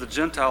acceptance of the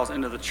Gentiles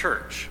into the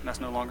church.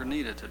 That's no longer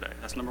needed today.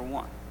 That's number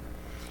one.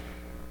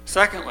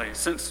 Secondly,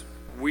 since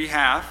we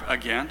have,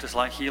 again, just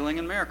like healing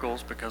and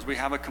miracles, because we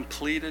have a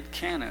completed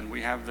canon,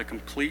 we have the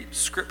complete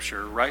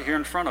scripture right here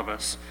in front of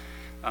us,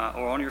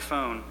 or on your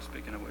phone.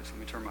 Speaking of which, let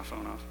me turn my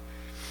phone off.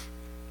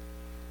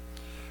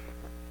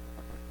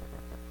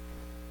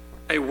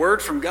 A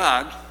word from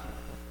God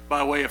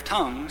by way of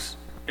tongues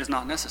is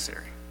not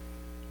necessary.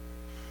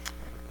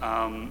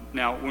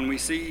 Now, when we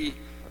see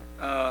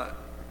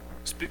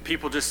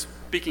people just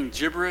speaking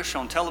gibberish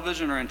on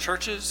television or in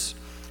churches,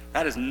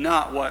 that is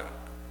not what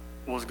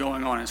was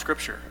going on in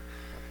Scripture.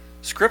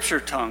 Scripture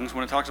tongues,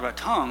 when it talks about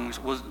tongues,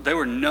 they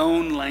were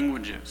known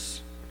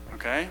languages.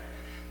 Okay,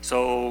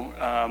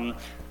 so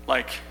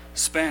like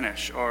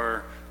Spanish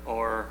or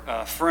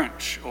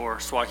French or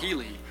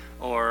Swahili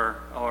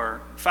or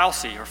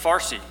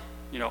Farsi.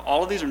 You know,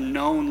 all of these are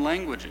known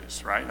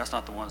languages, right? That's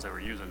not the ones they were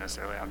using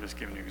necessarily. I'm just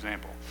giving you an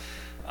example.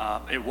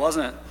 It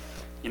wasn't,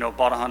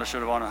 bought a Honda,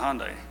 should have bought a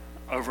Hyundai,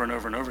 over and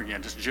over and over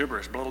again, just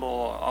gibberish, blah, blah,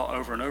 blah,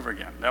 over and over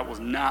again. That was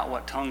not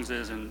what tongues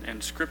is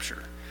in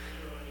Scripture.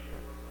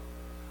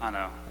 I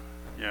know,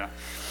 yeah.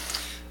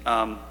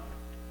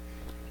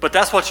 But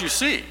that's what you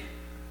see.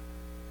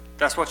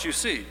 That's what you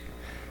see.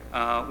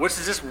 Which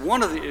is just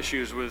one of the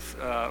issues with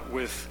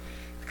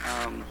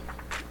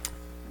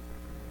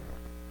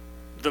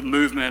the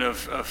movement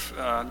of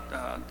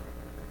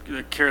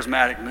the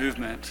charismatic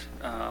movement,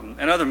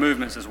 and other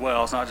movements as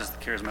well. It's not just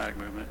the charismatic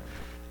movement.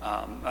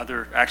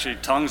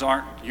 Tongues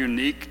aren't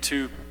unique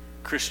to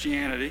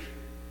Christianity.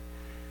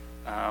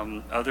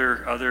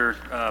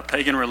 Other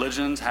pagan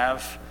religions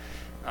have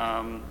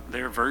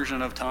their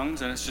version of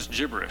tongues, and it's just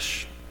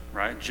gibberish,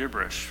 right?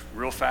 Gibberish,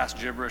 real fast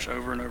gibberish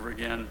over and over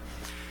again.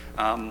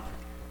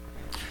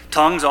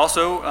 Tongues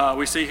also,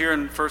 we see here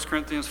in 1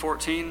 Corinthians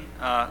 14,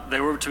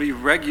 they were to be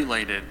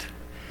regulated.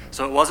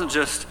 So it wasn't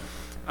just,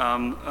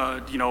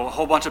 a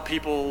whole bunch of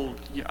people.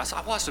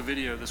 I watched a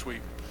video this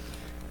week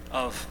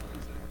of,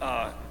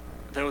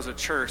 there was a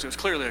church. It was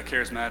clearly a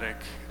charismatic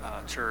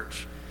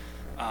church.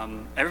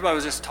 Everybody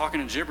was just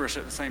talking in gibberish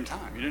at the same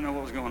time. You didn't know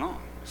what was going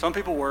on. Some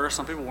people were,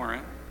 some people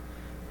weren't.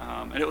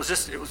 And it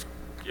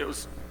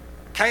was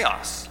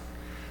chaos.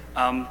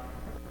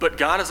 But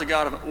God is a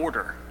God of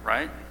order,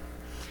 right?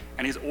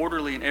 And he's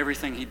orderly in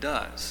everything he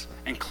does,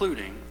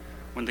 including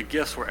when the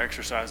gifts were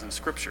exercised in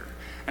Scripture.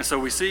 And so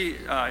we see,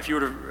 if you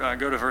were to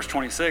go to verse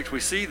 26, we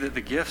see that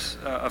the gifts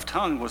of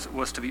tongue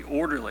was to be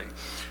orderly.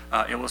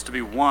 It was to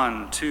be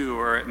 1, 2,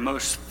 or at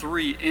most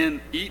 3 in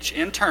each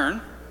in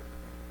turn,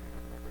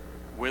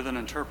 with an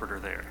interpreter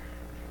there.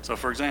 So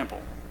for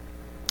example,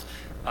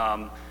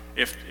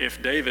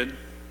 if David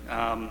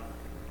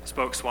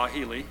spoke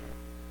Swahili,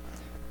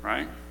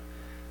 right?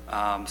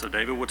 So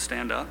David would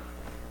stand up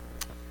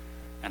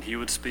and he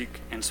would speak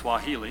in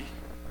Swahili.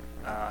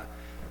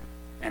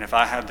 And if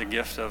I had the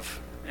gift of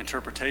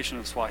interpretation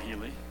of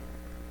Swahili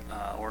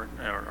or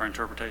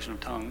interpretation of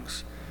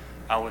tongues,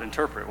 I would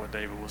interpret what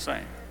David was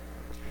saying.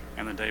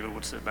 And then David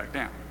would sit back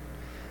down.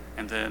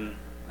 And then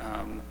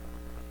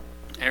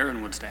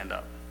Aaron would stand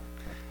up.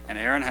 And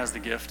Aaron has the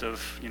gift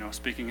of,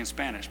 speaking in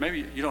Spanish.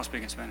 Maybe you don't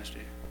speak in Spanish, do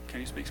you? Can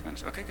you speak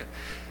Spanish? Okay, good.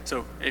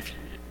 So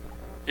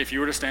if you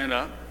were to stand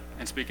up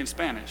and speak in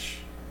Spanish,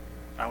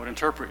 I would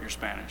interpret your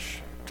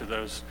Spanish to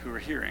those who are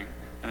hearing,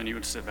 and then you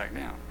would sit back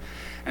down.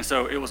 And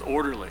so it was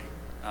orderly.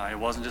 It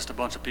wasn't just a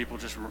bunch of people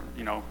just,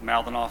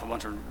 mouthing off a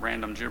bunch of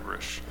random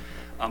gibberish.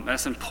 And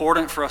it's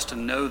important for us to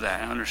know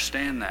that and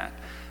understand that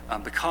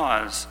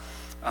because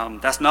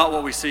that's not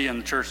what we see in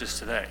the churches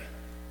today.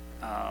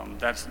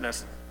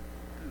 That's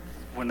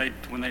when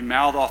they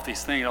mouth off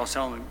these things. I was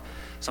telling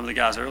some of the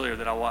guys earlier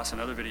that I watched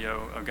another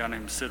video of a guy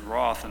named Sid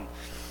Roth, and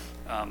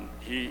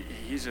he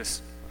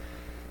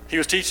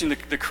was teaching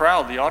the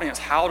crowd, the audience,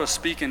 how to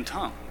speak in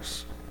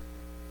tongues.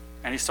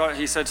 And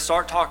he said,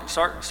 start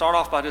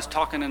off by just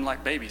talking in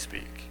like baby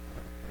speak.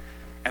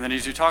 And then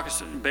as you talk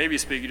in baby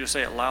speak, you just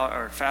say it loud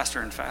or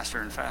faster and faster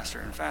and faster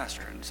and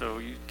faster. And so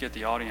you get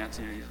the audience.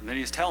 Then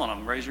he's telling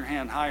them, raise your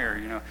hand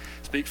higher,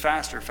 speak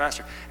faster,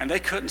 faster. And they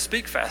couldn't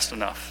speak fast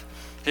enough.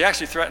 He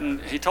actually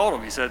threatened, he told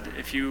them, he said,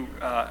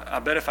 I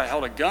bet if I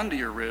held a gun to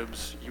your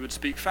ribs, you would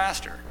speak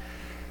faster.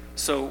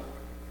 So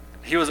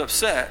he was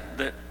upset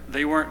that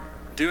they weren't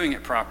doing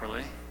it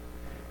properly,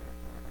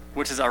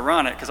 which is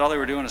ironic because all they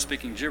were doing is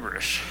speaking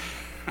gibberish.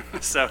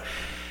 So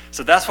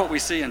So that's what we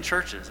see in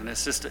churches, and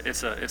it's just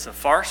it's a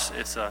farce.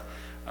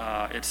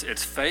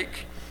 It's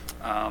fake,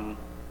 and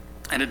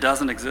it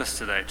doesn't exist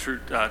today. True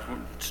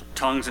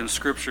tongues in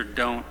Scripture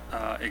don't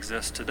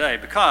exist today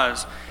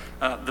because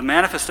the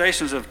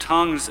manifestations of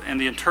tongues and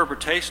the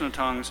interpretation of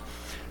tongues,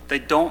 they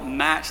don't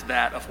match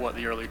that of what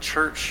the early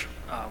church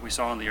we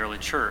saw in the early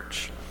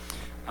church.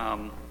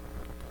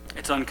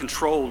 It's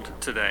uncontrolled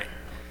today.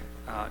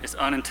 It's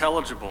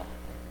unintelligible,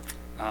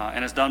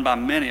 and it's done by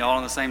many all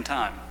at the same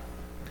time.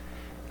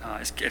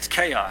 It's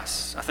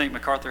chaos. I think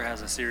MacArthur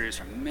has a series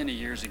from many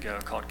years ago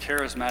called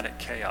Charismatic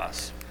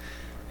Chaos,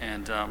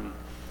 and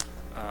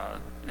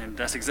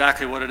that's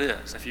exactly what it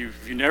is. If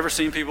you've never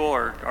seen people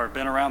or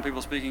been around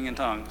people speaking in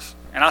tongues,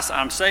 and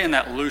I'm saying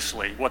that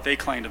loosely, what they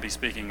claim to be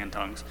speaking in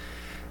tongues,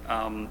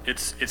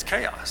 it's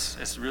chaos.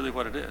 It's really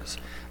what it is.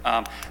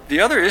 The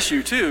other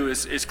issue too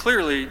is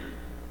clearly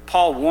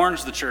Paul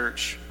warns the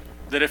church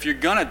that if you're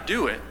going to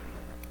do it,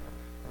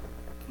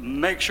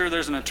 make sure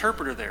there's an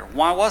interpreter there.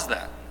 Why was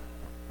that?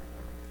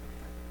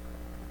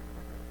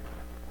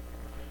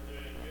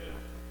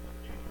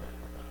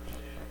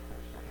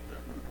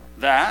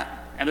 That,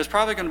 and there's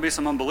probably going to be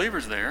some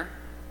unbelievers there.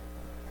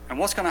 And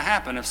what's going to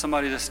happen if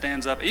somebody just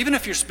stands up, even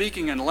if you're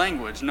speaking in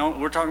language, no,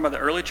 we're talking about the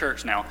early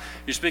church now,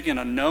 you're speaking in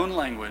a known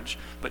language,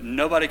 but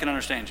nobody can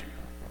understand you.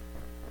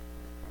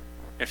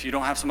 If you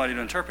don't have somebody to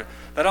interpret,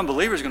 that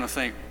unbeliever is going to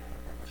think,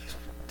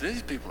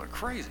 these people are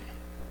crazy.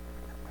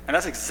 And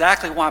that's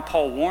exactly why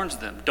Paul warns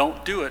them,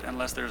 don't do it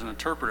unless there's an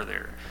interpreter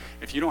there.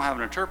 If you don't have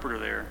an interpreter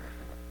there,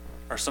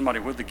 or somebody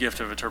with the gift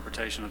of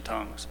interpretation of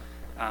tongues,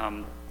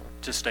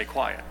 just stay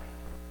quiet.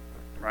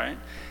 Right?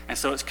 And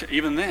so it's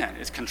even then,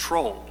 it's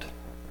controlled.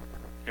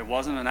 It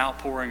wasn't an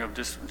outpouring of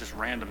just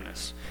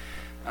randomness.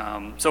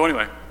 So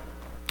anyway,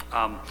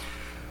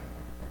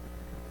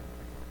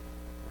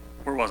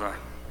 where was I?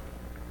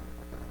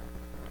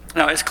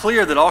 Now, it's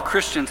clear that all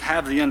Christians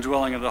have the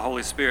indwelling of the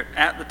Holy Spirit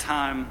at the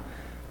time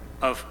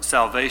of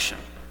salvation.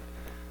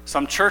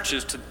 Some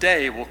churches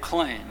today will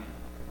claim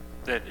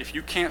that if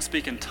you can't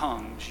speak in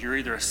tongues, you're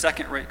either a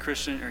second-rate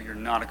Christian or you're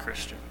not a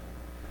Christian.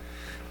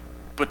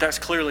 But that's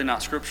clearly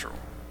not scriptural.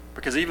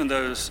 Because even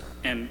those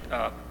in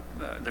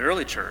the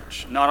early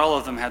church, not all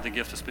of them had the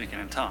gift of speaking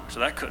in tongues. So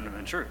that couldn't have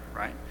been true,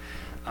 right?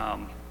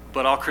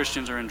 But all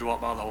Christians are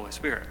indwelt by the Holy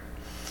Spirit.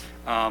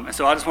 And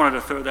so I just wanted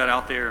to throw that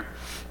out there.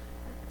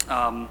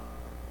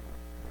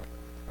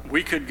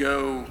 We could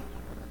go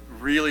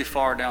really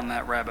far down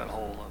that rabbit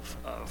hole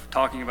of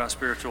talking about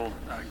spiritual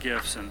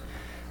gifts, and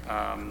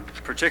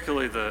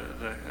particularly the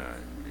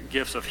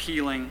gifts of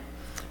healing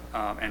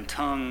and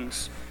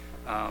tongues.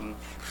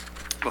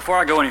 Before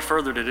I go any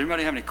further, did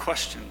anybody have any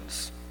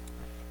questions?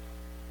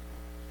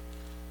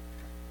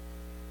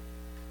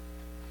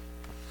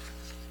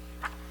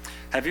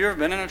 Have you ever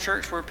been in a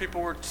church where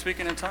people were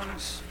speaking in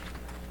tongues?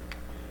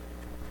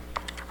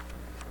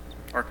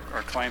 Or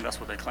claimed that's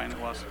what they claimed it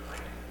was?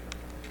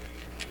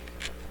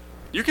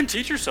 You can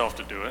teach yourself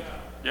to do it.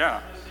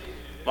 Yeah.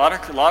 A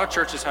lot of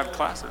churches have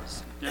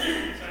classes. Yeah.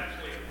 It's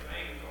actually a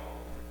thing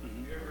called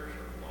universal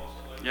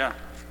loss. Yeah.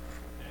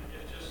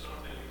 It's just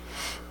something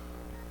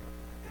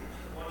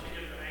once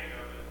you get the hang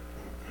of it,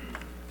 you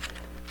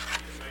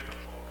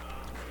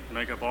can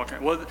make up all kinds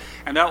of Well,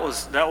 and that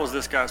was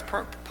this guy's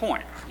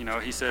point. You know,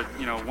 he said,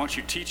 you know, once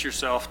you teach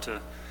yourself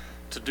to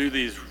do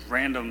these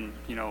random,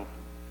 you know,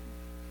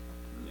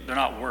 they're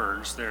not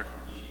words, they're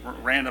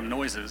random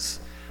noises,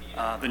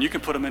 then you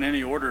can put them in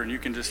any order, and you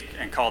can just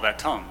call that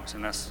tongues,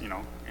 and that's, you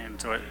know,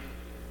 and so it,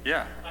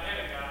 yeah. I had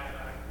a guy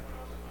back when I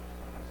was in my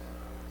 20s, and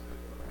I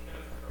went to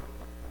Kenneth Cove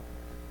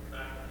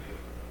back in the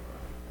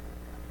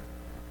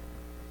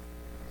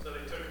So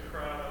they took the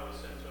crowd of us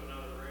into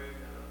another room,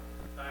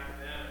 and back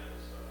then it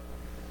was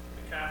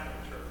the Catholic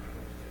Church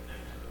was getting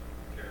into the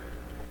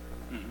charismatic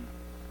room. Mm-hmm.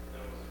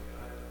 There was a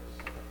guy that was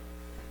the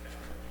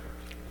Catholic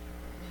Church.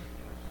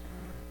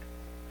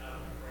 Out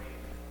of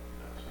frame,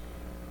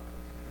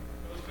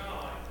 it was kind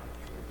of like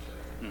what you were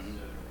saying. Mm-hmm.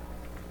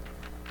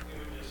 He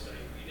would just say,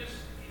 you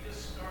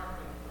just start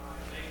with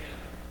making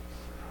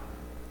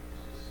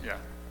just Yeah.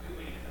 do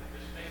anything,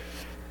 just make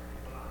it,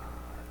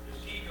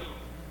 just keep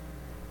going.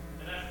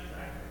 And that's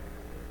exactly what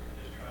it is. You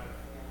just try to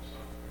form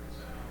something that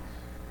sounds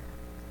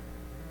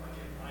like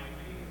it might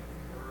be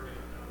a word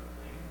in another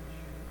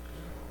language.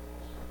 Just go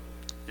along.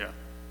 Yeah.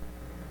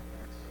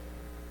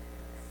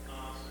 It's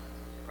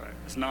nonsense. Right.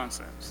 It's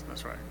nonsense.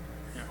 That's right.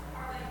 Yeah.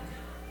 Are they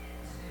doing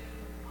it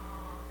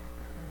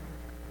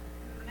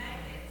to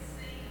make it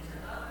seem to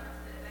others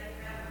that they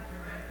have a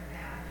direct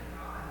path to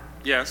God?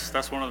 Yes,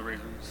 that's one of the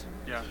reasons.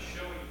 Yeah. It's a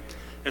showy gift.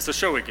 It's a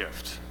showy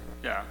gift.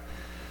 Yeah.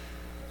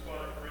 That's why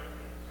the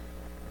Corinthians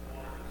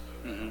wanted it so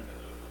bad, Mhm.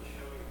 because it was a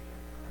showy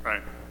gift.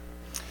 Right.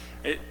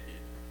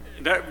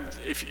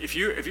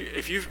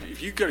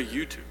 If you go to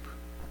YouTube,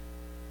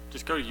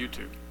 just go to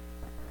YouTube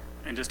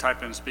and just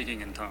type in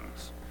speaking in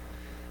tongues.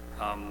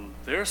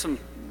 There are some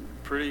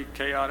pretty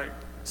chaotic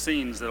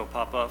scenes that'll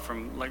pop up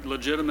from like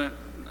legitimate,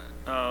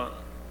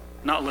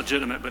 not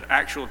legitimate, but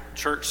actual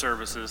church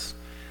services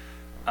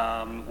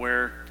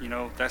where,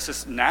 that's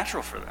just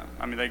natural for them.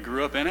 I mean, they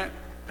grew up in it.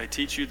 They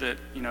teach you that,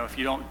 if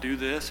you don't do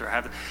this or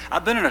have...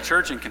 I've been in a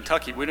church in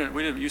Kentucky. We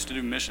used to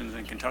do missions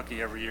in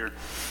Kentucky every year.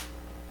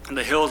 In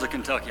the hills of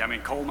Kentucky. I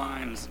mean, coal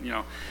mines,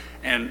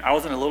 And I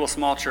was in a little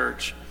small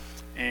church,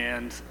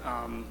 and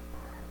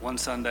one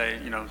Sunday,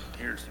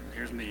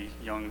 here's me,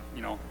 young,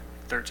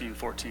 13,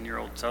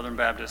 14-year-old Southern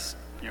Baptist,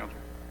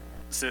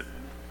 sit,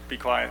 be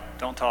quiet,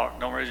 don't talk,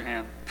 don't raise your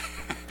hand.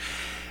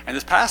 And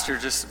this pastor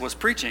just was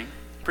preaching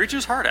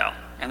his heart out.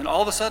 And then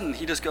all of a sudden,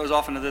 he just goes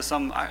off into this,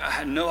 I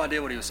had no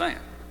idea what he was saying.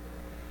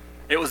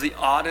 It was the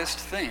oddest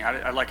thing.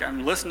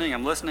 I'm listening,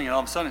 and all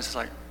of a sudden, it's just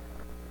like,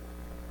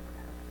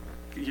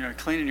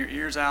 cleaning your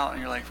ears out, and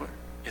you're like, what,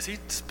 is he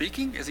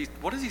speaking?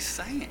 What is he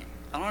saying?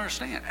 I don't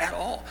understand at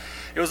all.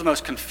 It was the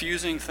most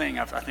confusing thing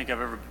I think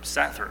I've ever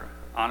sat through,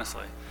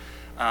 honestly.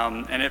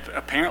 And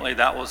apparently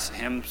that was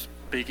him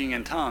speaking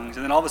in tongues.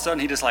 And then all of a sudden,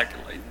 he just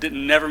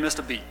never missed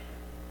a beat.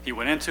 He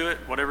went into it,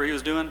 whatever he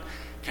was doing,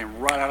 came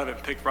right out of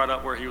it, picked right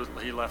up where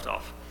he left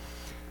off.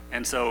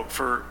 And so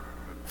for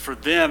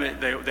them,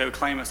 they would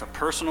claim it's a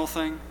personal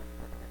thing,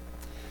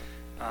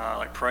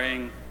 like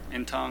praying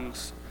in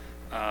tongues.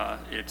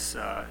 It's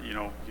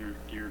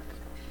your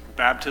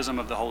baptism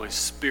of the Holy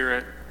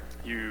Spirit.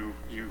 You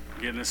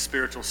get in this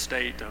spiritual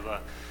state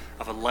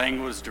of a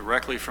language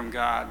directly from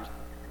God.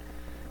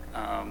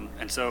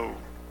 And so,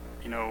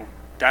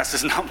 that's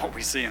just not what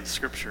we see in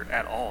Scripture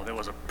at all. There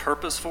was a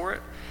purpose for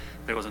it,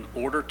 there was an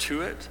order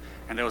to it,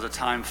 and there was a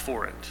time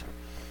for it.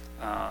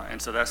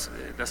 And so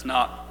that's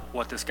not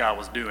what this guy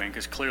was doing,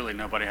 because clearly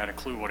nobody had a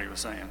clue what he was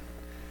saying.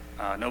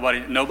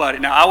 Nobody.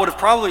 Now, I would have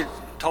probably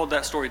told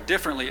that story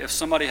differently if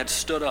somebody had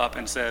stood up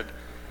and said,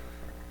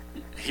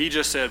 he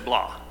just said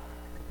blah.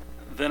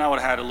 Then I would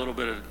have had a little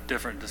bit of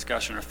different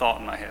discussion or thought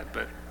in my head.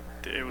 But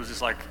it was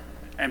just like,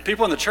 and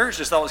people in the church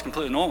just thought it was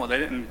completely normal. They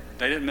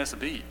didn't miss a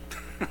beat.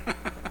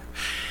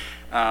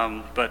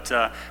 But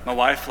my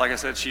wife, like I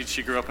said,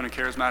 she grew up in a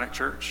charismatic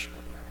church.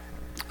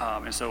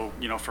 And so,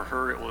 for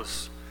her it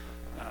was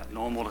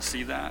normal to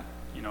see that,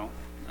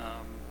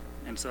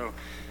 and so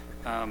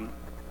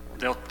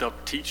they'll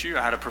teach you.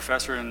 I had a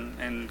professor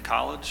in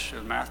college,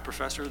 a math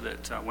professor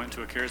that went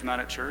to a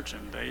charismatic church,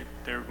 and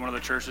they're one of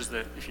the churches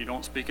that if you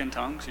don't speak in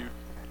tongues,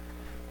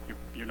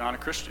 you're not a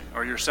Christian,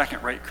 or you're a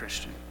second-rate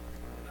Christian.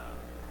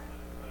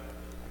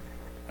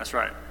 That's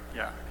right.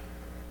 Yeah,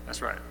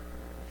 that's right.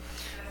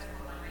 That's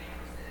what my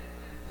neighbor said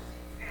when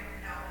she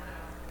found out that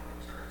I was going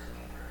to church.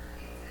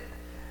 He said,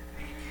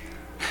 "Be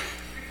careful,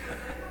 because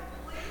they don't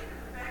believe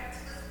in the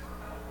baptism of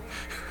the Holy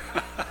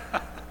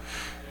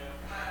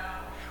Spirit."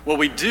 Well,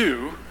 we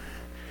do,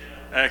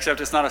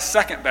 except it's not a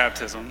second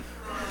baptism.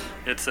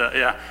 It's we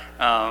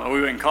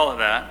wouldn't call it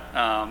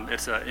that.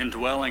 It's an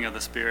indwelling of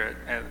the Spirit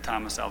at the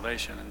time of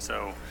salvation, and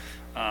so,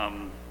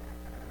 and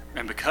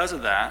because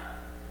of that,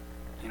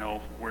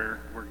 we're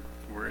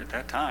at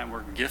that time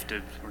we're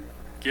gifted.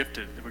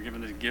 We're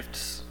given these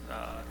gifts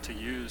to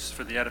use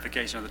for the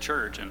edification of the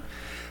church, and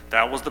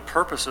that was the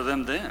purpose of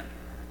them then.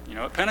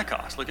 At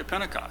Pentecost, look at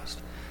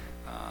Pentecost.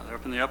 They're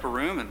up in the upper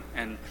room,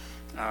 and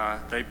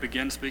they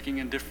began speaking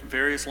in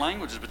various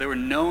languages, but they were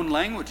known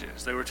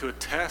languages. They were to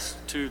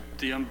attest to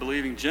the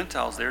unbelieving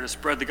Gentiles there to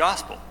spread the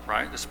gospel,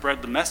 right? To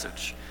spread the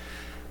message,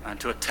 and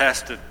to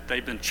attest that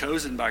they've been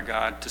chosen by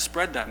God to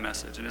spread that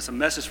message. And it's a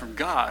message from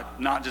God,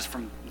 not just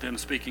from them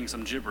speaking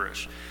some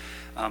gibberish.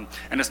 And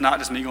it's not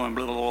just me going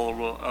blah, blah,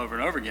 blah, blah, over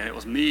and over again. It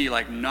was me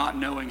not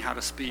knowing how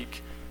to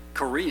speak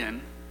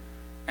Korean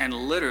and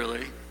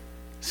literally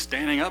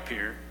standing up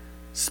here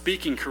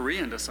speaking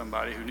Korean to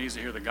somebody who needs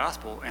to hear the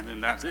gospel, and then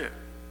that's it,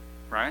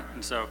 right?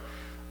 And so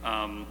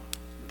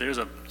there's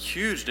a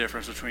huge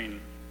difference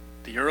between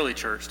the early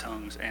church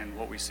tongues and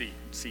what we see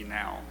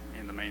now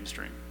in the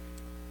mainstream.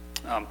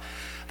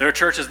 There are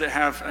churches that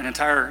have an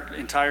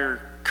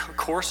entire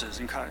courses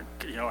in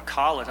a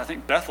college. I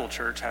think Bethel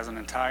Church has an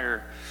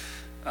entire.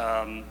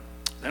 They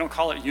don't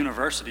call it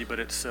university, but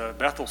it's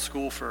Bethel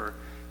School for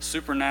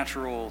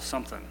Supernatural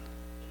something.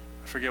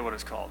 I forget what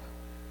it's called.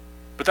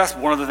 But that's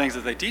one of the things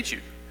that they teach you.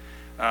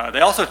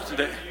 They also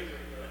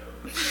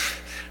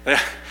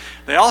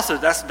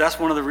that's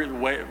one of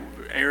the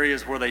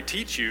areas where they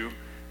teach you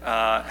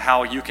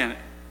how you can,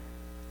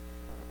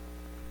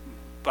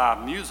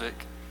 by music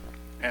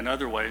and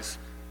other ways,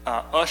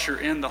 usher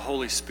in the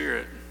Holy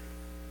Spirit.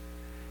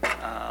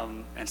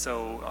 And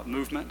so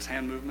movements,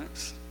 hand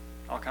movements,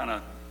 all kind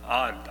of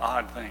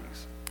odd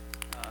things.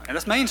 And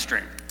that's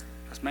mainstream.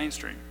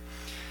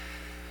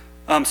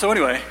 So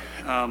anyway,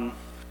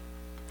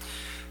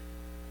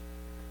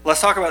 let's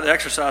talk about the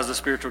exercise of the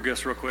spiritual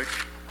gifts real quick,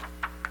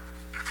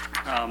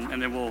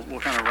 and then we'll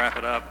kind of wrap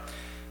it up.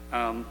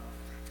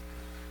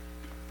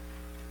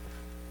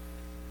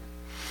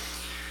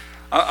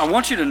 I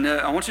want you to know.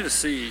 I want you to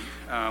see.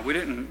 We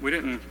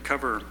didn't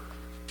cover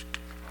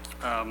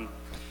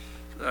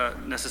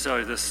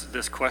necessarily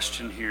this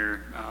question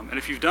here. And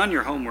if you've done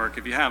your homework,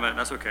 if you haven't,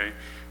 that's okay.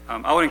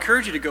 I would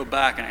encourage you to go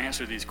back and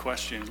answer these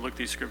questions. Look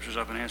these scriptures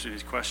up and answer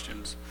these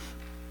questions,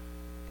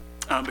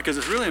 because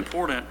it's really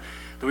important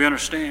that we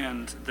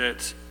understand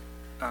that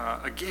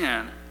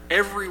again,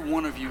 every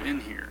one of you in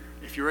here,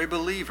 if you're a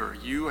believer,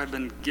 you have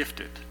been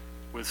gifted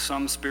with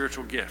some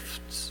spiritual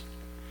gifts.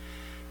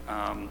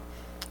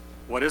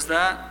 What is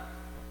that?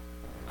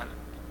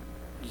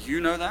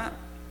 You know that.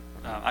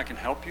 I can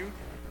help you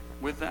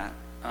with that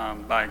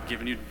by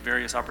giving you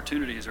various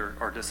opportunities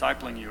or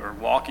discipling you or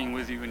walking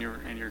with you in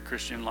your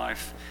Christian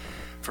life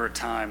for a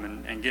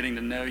time and getting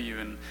to know you.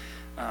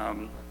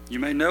 And you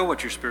may know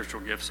what your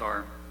spiritual gifts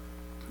are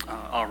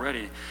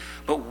already.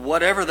 But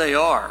whatever they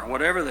are,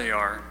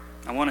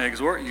 I want to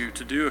exhort you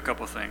to do a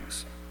couple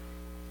things.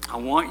 I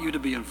want you to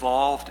be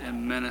involved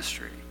in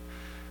ministry.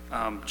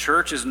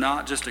 Church is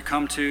not just to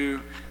come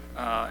to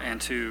and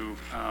to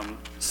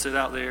sit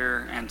out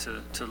there and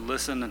to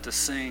listen and to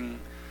sing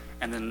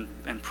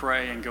and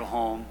pray and go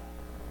home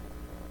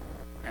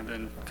and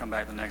then come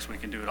back the next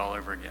week and do it all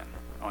over again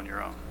on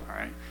your own, all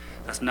right?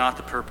 That's not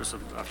the purpose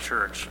of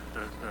church.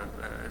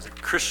 As a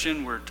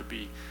Christian, we're to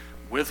be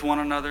with one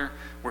another.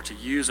 We're to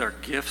use our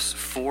gifts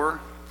for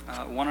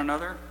one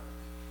another.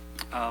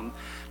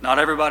 Not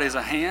everybody's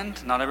a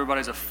hand, not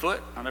everybody's a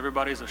foot, not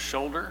everybody's a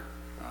shoulder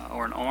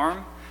or an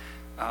arm.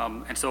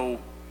 And so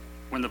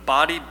when the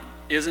body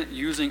isn't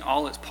using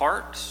all its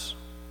parts,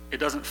 it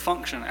doesn't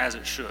function as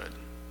it should,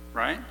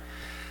 right?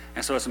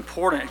 And so it's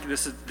important.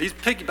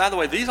 By the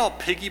way, these all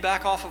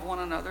piggyback off of one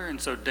another. And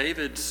so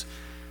David's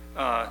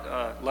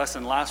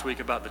lesson last week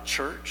about the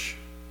church,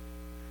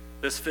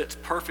 this fits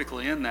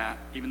perfectly in that,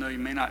 even though you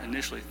may not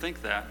initially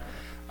think that.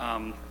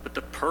 But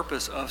the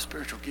purpose of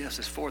spiritual gifts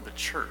is for the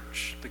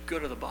church, the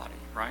good of the body,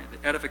 right?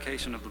 The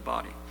edification of the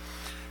body.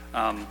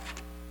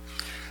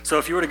 So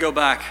if you were to go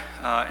back,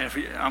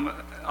 and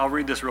I'll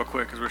read this real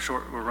quick because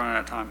we're running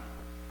out of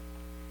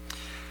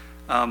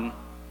time.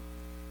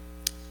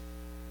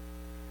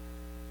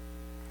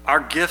 Our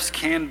gifts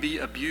can be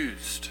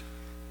abused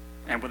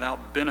and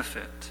without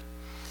benefit.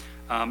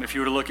 If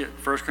you were to look at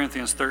 1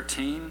 Corinthians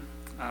 13,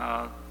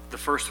 the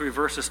first 3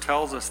 verses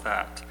tells us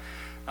that.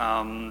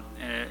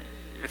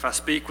 If I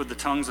speak with the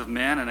tongues of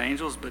men and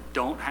angels but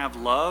don't have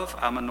love,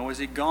 I'm a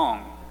noisy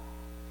gong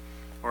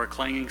or a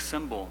clanging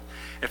cymbal.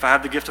 If I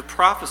have the gift of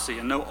prophecy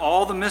and know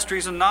all the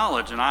mysteries and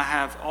knowledge, and I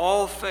have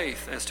all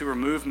faith as to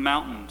remove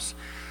mountains,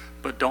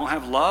 but don't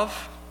have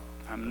love,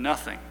 I'm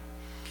nothing.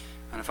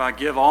 And if I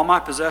give all my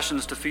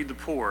possessions to feed the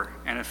poor,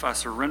 and if I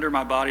surrender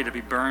my body to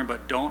be burned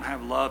but don't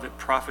have love, it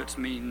profits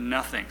me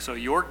nothing. So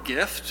your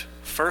gift,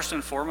 first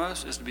and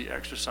foremost, is to be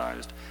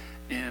exercised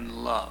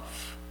in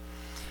love.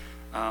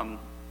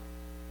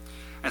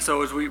 And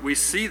so as we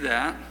see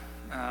that,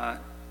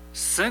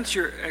 since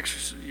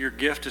your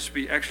gift is to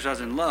be exercised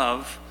in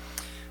love,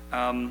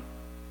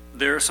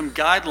 there are some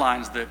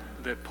guidelines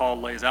that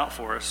Paul lays out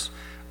for us.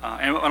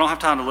 And I don't have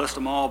time to list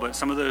them all, but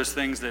some of those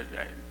things that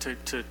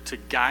to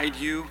guide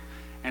you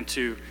and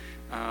to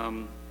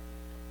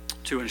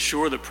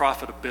ensure the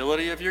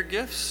profitability of your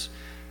gifts,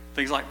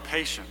 things like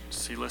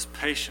patience. He lists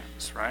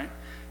patience, right?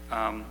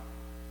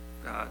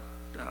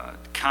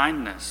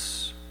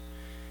 Kindness,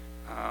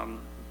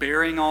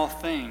 bearing all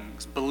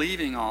things,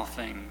 believing all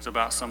things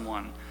about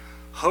someone,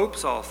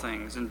 hopes all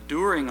things,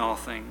 enduring all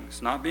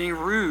things, not being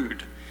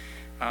rude,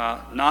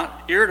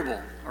 not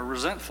irritable or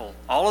resentful.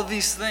 All of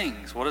these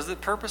things, what is the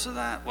purpose of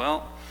that?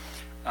 Well,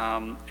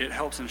 it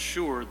helps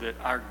ensure that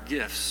our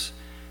gifts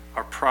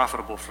are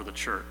profitable for the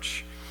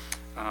church.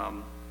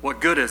 What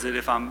good is it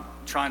if I'm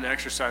trying to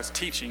exercise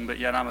teaching, but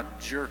yet I'm a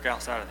jerk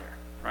outside of there,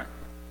 right?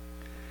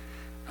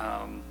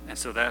 And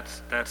so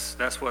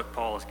that's what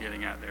Paul is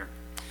getting at there.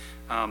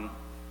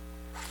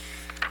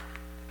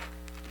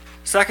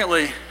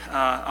 Secondly,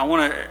 I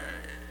want to,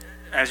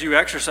 as you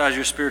exercise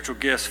your spiritual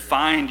gifts,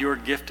 find your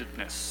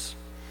giftedness.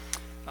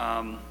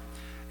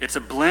 It's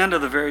a blend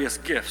of the various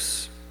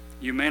gifts.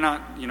 You may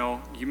not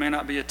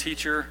be a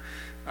teacher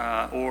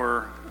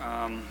or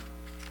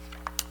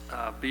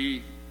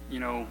be,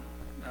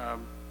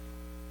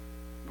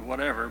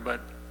 whatever,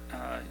 but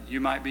you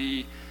might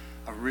be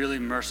a really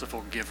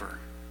merciful giver.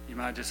 You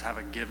might just have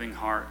a giving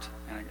heart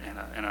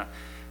and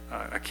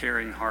a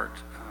caring heart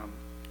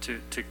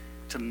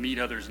to meet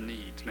others'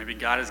 needs. Maybe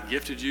God has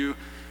gifted you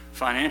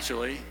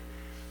financially,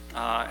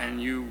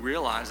 and you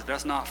realize that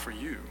that's not for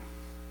you.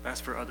 That's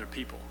for other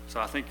people. So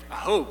I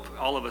hope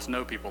all of us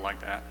know people like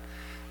that,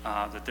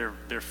 that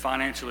they're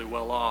financially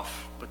well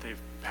off, but they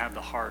have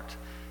the heart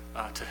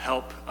to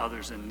help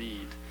others in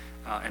need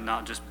and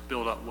not just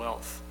build up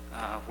wealth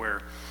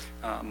where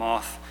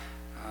moth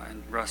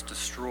and rust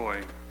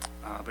destroy,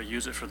 but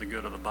use it for the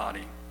good of the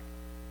body.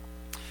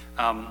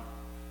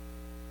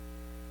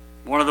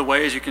 One of the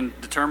ways you can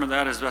determine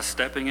that is by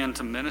stepping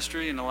into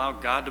ministry and allow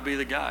God to be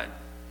the guide.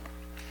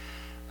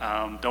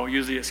 Don't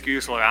use the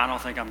excuse like, I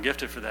don't think I'm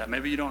gifted for that.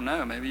 Maybe you don't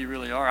know. Maybe you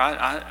really are.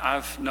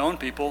 I've known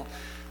people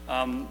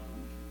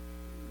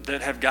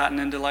that have gotten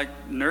into like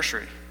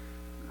nursery,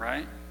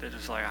 right? They're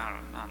just like,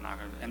 I'm not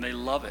going to, and they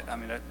love it. I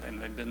mean, and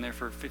they've been there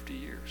for 50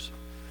 years.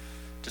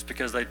 Just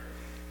because they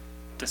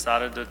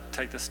decided to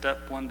take the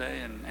step one day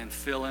and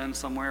fill in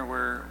somewhere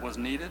where it was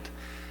needed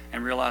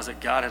and realize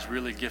that God has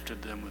really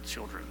gifted them with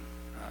children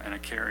and a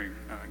caring,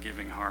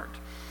 giving heart.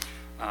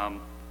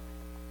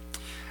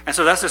 And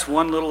so that's just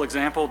one little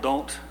example.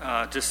 Don't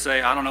just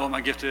say, I don't know what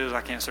my gift is,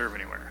 I can't serve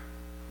anywhere,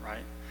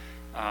 right?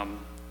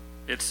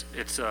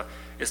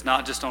 It's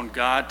not just on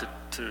God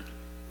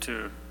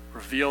to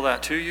reveal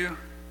that to you.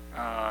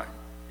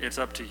 It's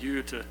up to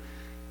you to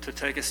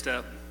take a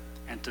step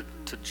and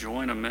to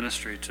join a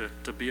ministry,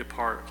 to be a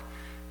part,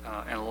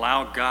 and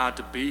allow God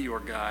to be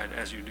your guide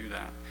as you do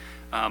that.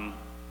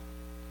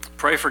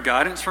 Pray for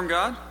guidance from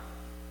God,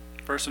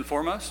 first and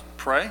foremost.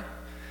 Pray.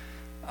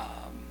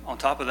 On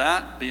top of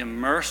that, be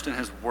immersed in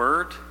His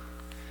Word.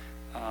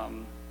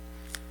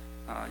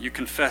 You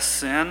confess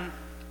sin,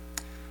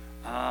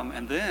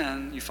 and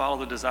then you follow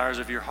the desires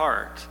of your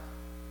heart.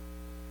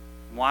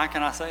 Why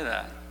can I say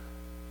that?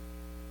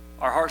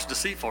 Our heart's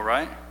deceitful,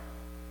 right?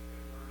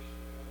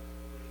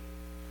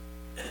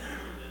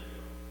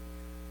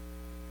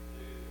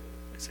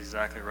 It's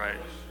exactly right.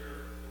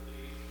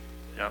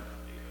 Yep.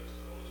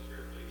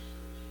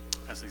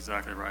 That's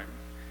exactly right.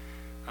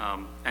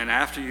 And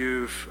after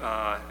you've,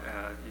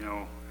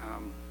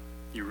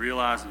 you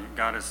realize and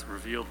God has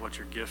revealed what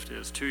your gift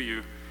is to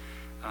you,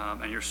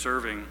 and you're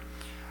serving,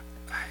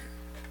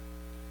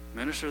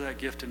 minister that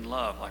gift in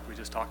love, like we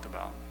just talked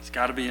about. It's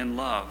got to be in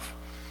love.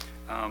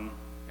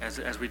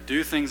 As we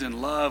do things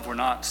in love, we're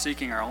not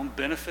seeking our own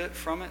benefit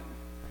from it.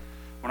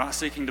 We're not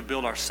seeking to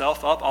build ourselves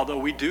up, although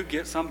we do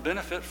get some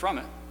benefit from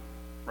it,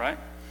 right?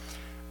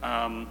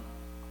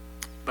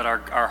 But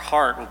our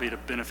heart will be to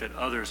benefit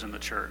others in the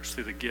church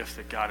through the gift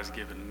that God has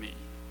given me.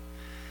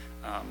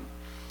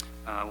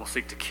 We'll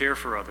seek to care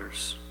for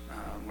others.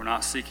 We're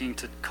not seeking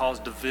to cause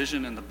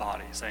division in the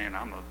body, saying,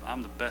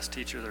 I'm the best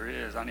teacher there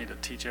is. I need to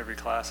teach every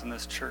class in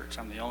this church.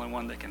 I'm the only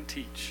one that can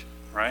teach,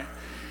 right?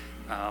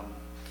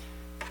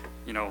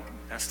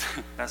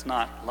 That's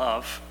not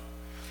love.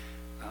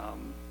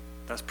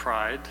 That's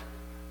pride.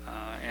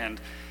 And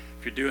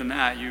if you're doing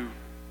that, you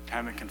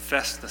haven't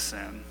confessed the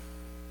sin,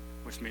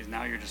 which means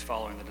now you're just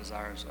following the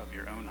desires of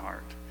your own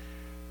heart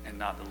and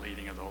not the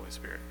leading of the Holy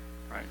Spirit,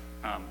 right?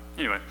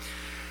 Anyway,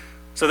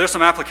 so there's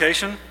some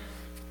application,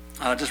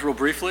 just real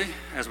briefly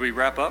as we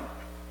wrap up.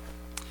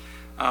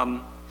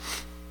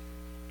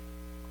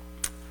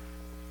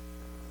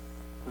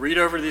 Read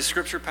over these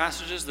scripture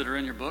passages that are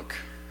in your book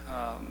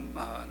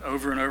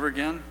over and over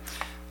again.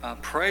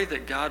 Pray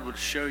that God would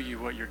show you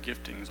what your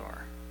giftings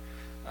are.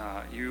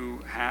 You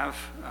have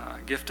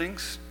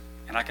giftings,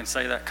 and I can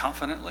say that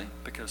confidently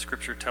because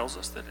Scripture tells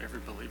us that every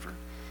believer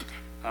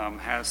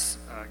has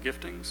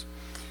giftings.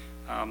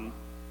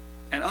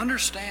 And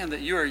understand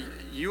that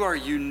you are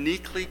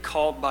uniquely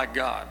called by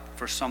God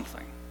for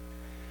something,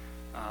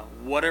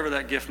 whatever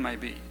that gift may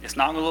be. It's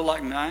not going to look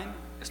like mine.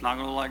 It's not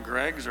going to look like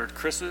Greg's or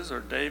Chris's or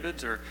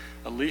David's or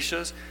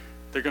Alicia's.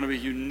 They're going to be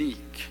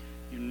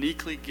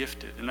uniquely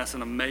gifted, and that's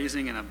an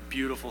amazing and a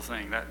beautiful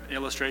thing. That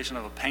illustration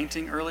of a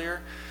painting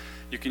earlier,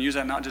 you can use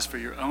that not just for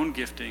your own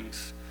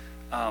giftings,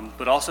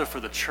 but also for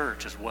the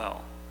church as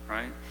well,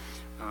 right?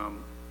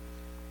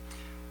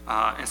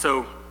 And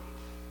so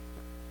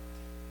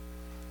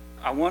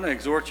I want to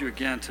exhort you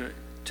again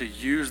to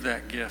use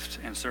that gift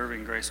in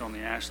serving Grace on the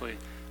Ashley.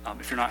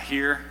 If you're not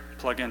here,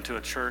 plug into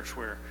a church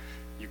where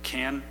you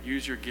can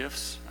use your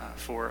gifts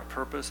for a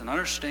purpose, and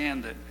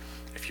understand that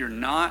if you're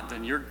not,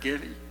 then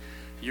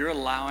you're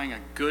allowing a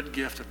good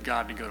gift of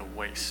God to go to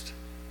waste.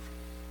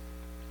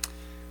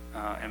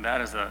 And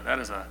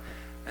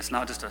it's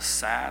not just a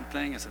sad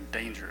thing, it's a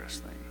dangerous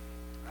thing.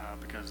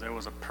 Because there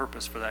was a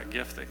purpose for that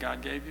gift that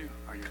God gave you,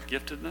 or your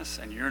giftedness,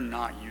 and you're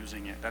not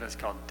using it. That is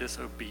called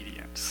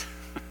disobedience.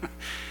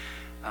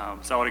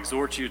 So I would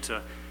exhort you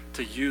to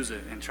use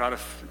it and try to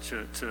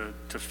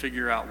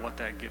figure out what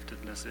that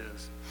giftedness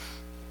is.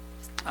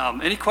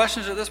 Any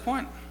questions at this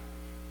point?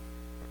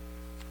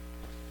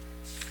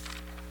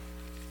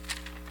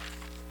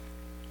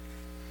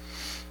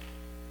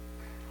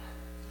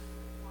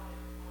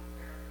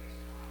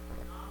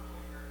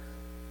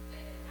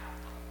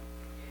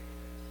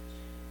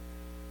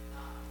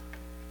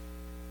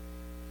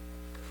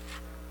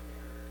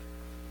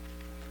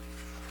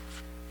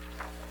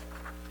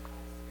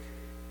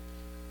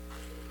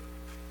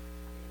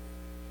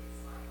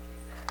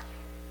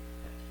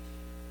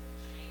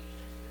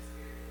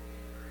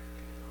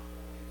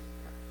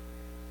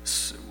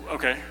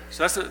 Okay,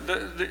 so that's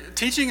the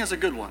teaching is a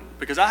good one,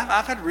 because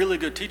I've had really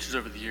good teachers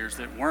over the years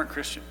that weren't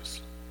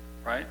Christians,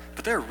 right?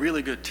 But they're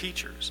really good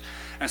teachers.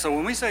 And so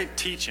when we say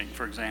teaching,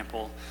 for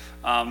example,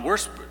 I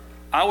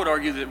would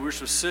argue that we're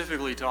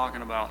specifically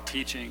talking about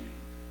teaching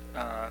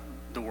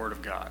the Word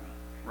of God,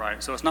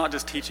 right? So it's not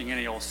just teaching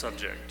any old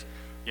subject.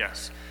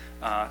 Yes.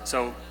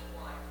 So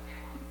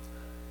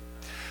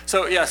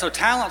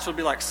talents would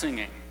be like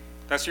singing.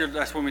 That's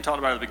when we talked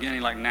about at the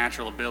beginning, like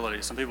natural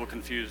abilities. Some people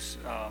confuse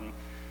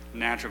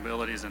natural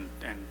abilities and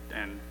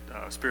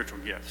spiritual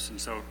gifts.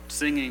 And so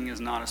singing is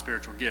not a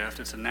spiritual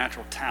gift. It's a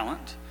natural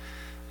talent.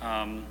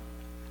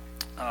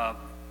 But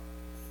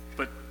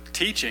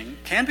teaching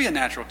can be a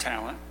natural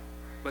talent,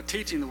 but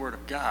teaching the Word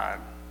of God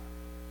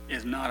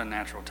is not a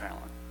natural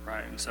talent.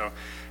 right? And so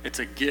it's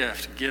a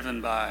gift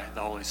given by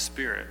the Holy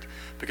Spirit,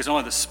 because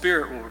only the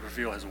Spirit will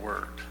reveal his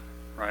word,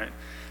 right?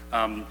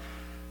 I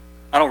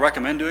don't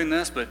recommend doing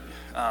this, but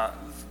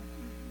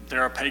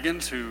there are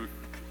pagans who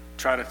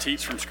try to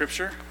teach from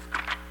Scripture,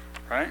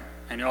 right?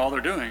 And all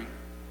they're doing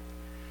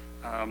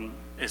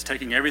is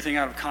taking everything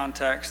out of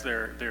context.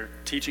 They're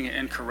teaching it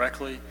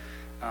incorrectly.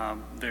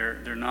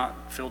 They're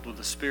not filled with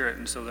the Spirit,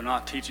 and so they're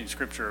not teaching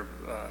Scripture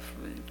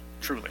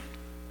truly,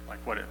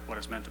 like what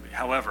it's meant to be.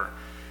 However,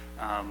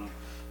 one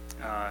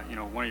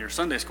of your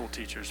Sunday school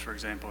teachers, for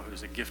example,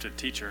 who's a gifted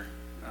teacher,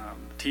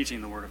 teaching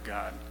the Word of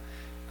God,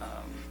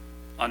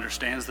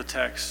 understands the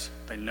text.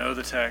 They know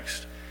the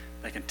text.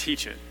 They can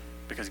teach it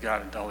because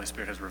God, the Holy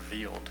Spirit, has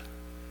revealed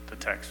the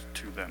text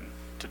to them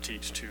to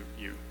teach to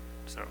you.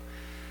 So,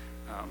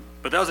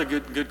 but that was a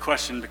good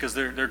question, because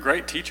there are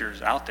great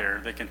teachers out there.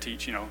 They can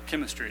teach,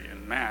 chemistry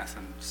and math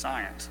and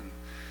science and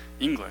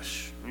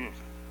English,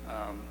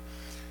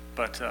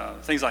 but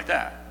things like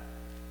that.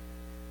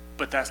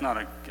 But that's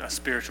not a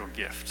spiritual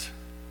gift,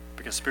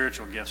 because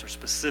spiritual gifts are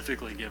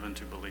specifically given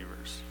to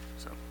believers.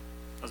 So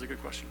that was a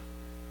good question.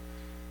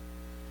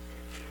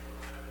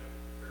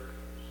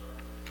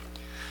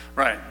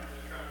 Right.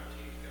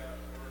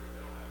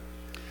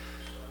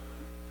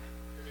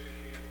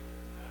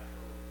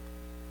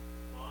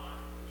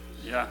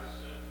 Yeah.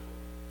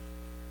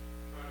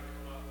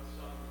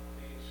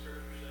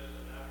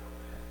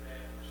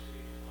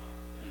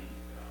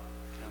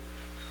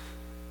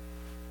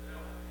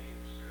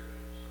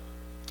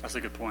 That's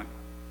a good point.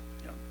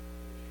 Yeah.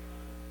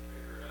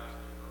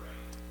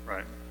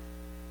 Right.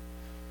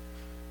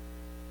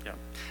 Yeah.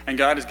 And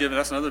God has given,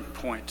 that's another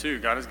point too,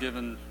 God has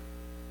given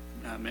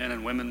men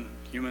and women,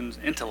 humans,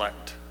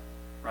 intellect,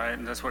 right?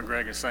 And that's what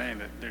Greg is saying,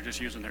 that they're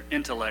just using their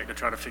intellect to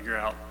try to figure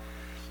out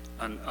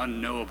an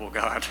unknowable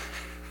God,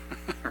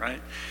 right?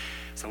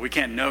 So we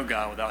can't know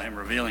God without him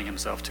revealing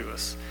himself to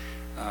us.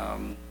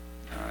 And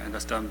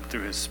that's done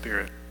through his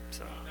Spirit.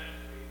 So.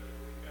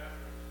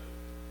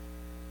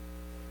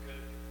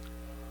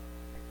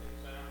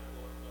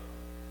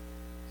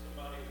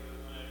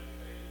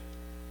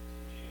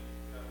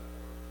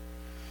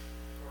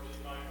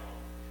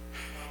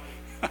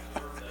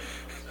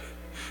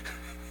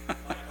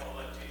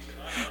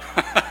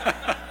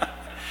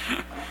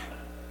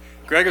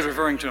 Greg is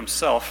referring to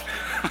himself.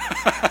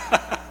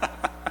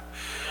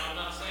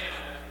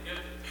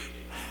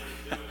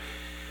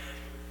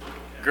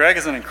 Greg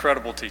is an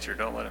incredible teacher.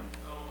 Don't let him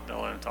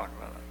talk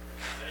about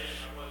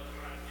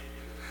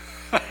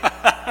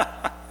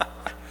that.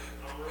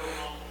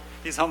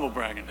 He's humble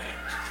bragging.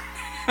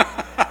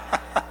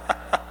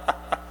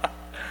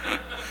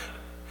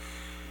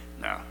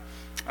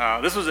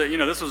 No, this was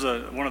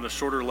one of the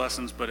shorter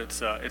lessons, but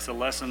it's a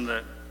lesson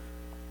that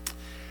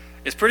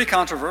is pretty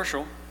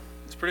controversial.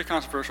 It's pretty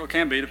controversial. It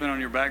can be, depending on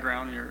your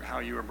background, how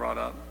you were brought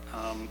up.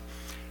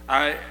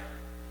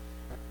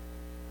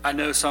 I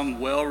know some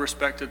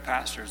well-respected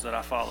pastors that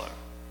I follow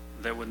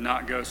that would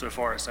not go so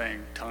far as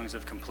saying tongues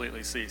have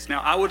completely ceased.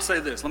 Now, I would say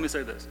this. Let me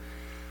say this.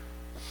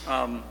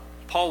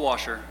 Paul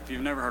Washer, if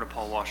you've never heard of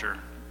Paul Washer,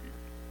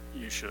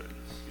 you should.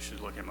 You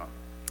should look him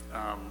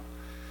up.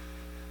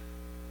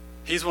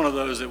 He's one of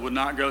those that would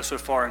not go so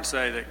far and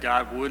say that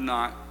God would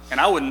not,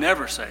 and I would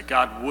never say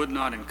God would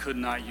not and could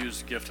not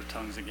use the gift of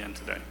tongues again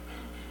today.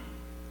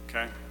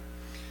 Okay?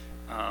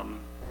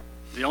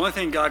 The only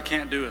thing God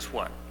can't do is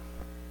what?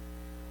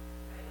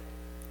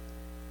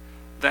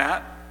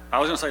 That, I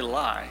was going to say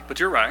lie, but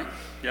you're right.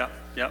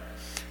 Yep.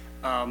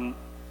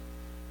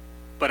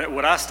 But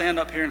would I stand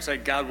up here and say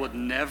God would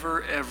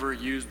never, ever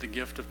use the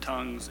gift of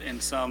tongues in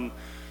some,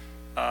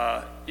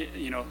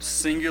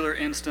 singular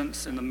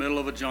instance in the middle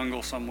of a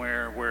jungle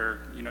somewhere where,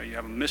 you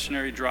have a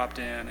missionary dropped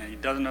in and he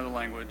doesn't know the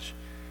language?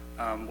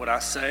 Would I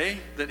say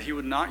that he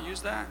would not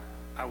use that?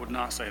 I would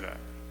not say that,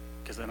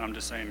 because then I'm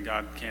just saying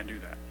God can't do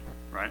that,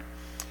 right?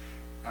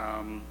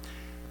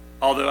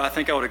 Although I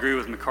think I would agree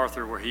with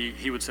MacArthur where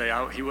he would say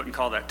he wouldn't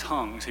call that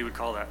tongues, he would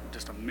call that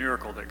just a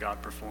miracle that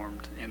God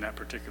performed in that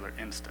particular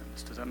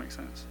instance. Does that make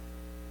sense?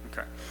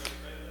 Okay.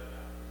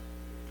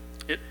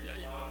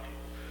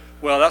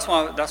 Well, that's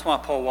why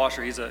Paul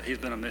Washer, he's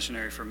been a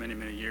missionary for many,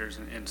 many years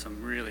in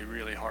some really,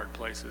 really hard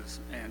places,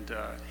 and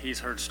he's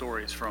heard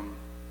stories from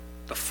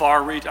the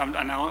far reach. I'm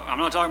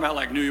not talking about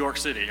like New York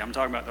City. I'm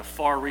talking about the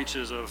far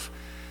reaches of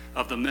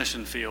the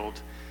mission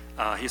field.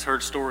 He's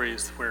heard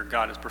stories where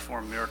God has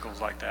performed miracles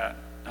like that.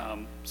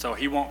 So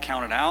he won't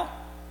count it out,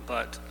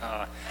 but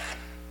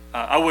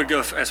I would go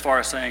as far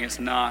as saying it's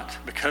not,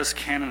 because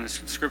canon of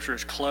Scripture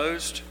is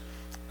closed,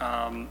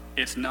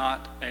 it's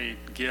not a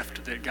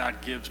gift that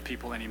God gives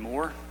people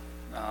anymore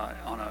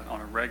on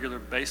a regular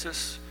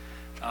basis.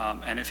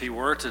 And if he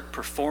were to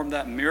perform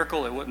that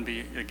miracle, it wouldn't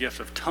be a gift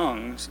of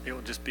tongues. It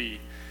would just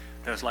be,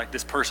 that's like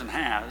this person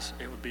has,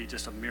 it would be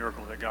just a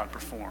miracle that God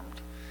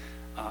performed.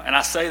 And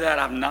I say that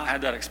I've not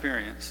had that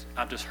experience.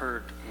 I've just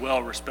heard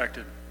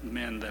well-respected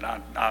men that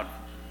I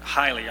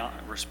highly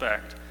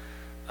respect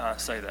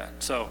say that.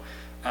 So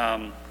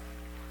I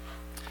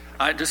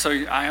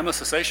am a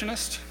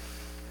cessationist.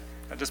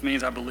 That just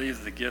means I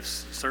believe the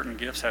certain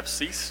gifts have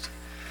ceased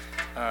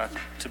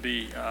to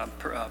be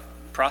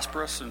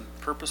prosperous and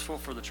purposeful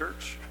for the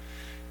church.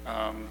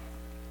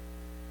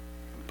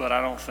 But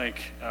I don't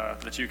think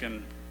that you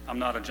can. I'm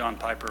not a John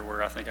Piper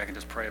where I think I can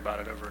just pray about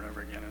it over and over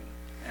again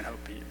and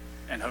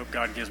hope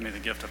God gives me the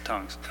gift of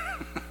tongues.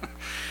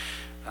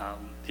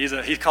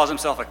 He calls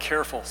himself a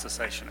careful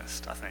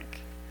cessationist, I think.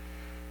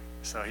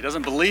 So he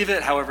doesn't believe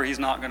it. However, he's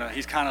kind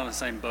of in the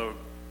same boat.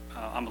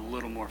 I'm a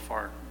little more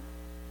far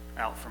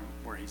out from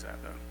where he's at,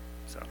 though.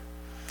 So,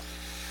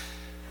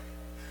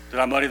 did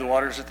I muddy the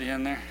waters at the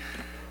end there?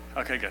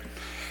 Okay, good.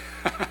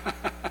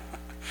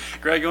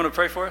 Greg, you want to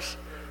pray for us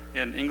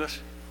in English?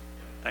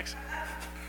 Thanks.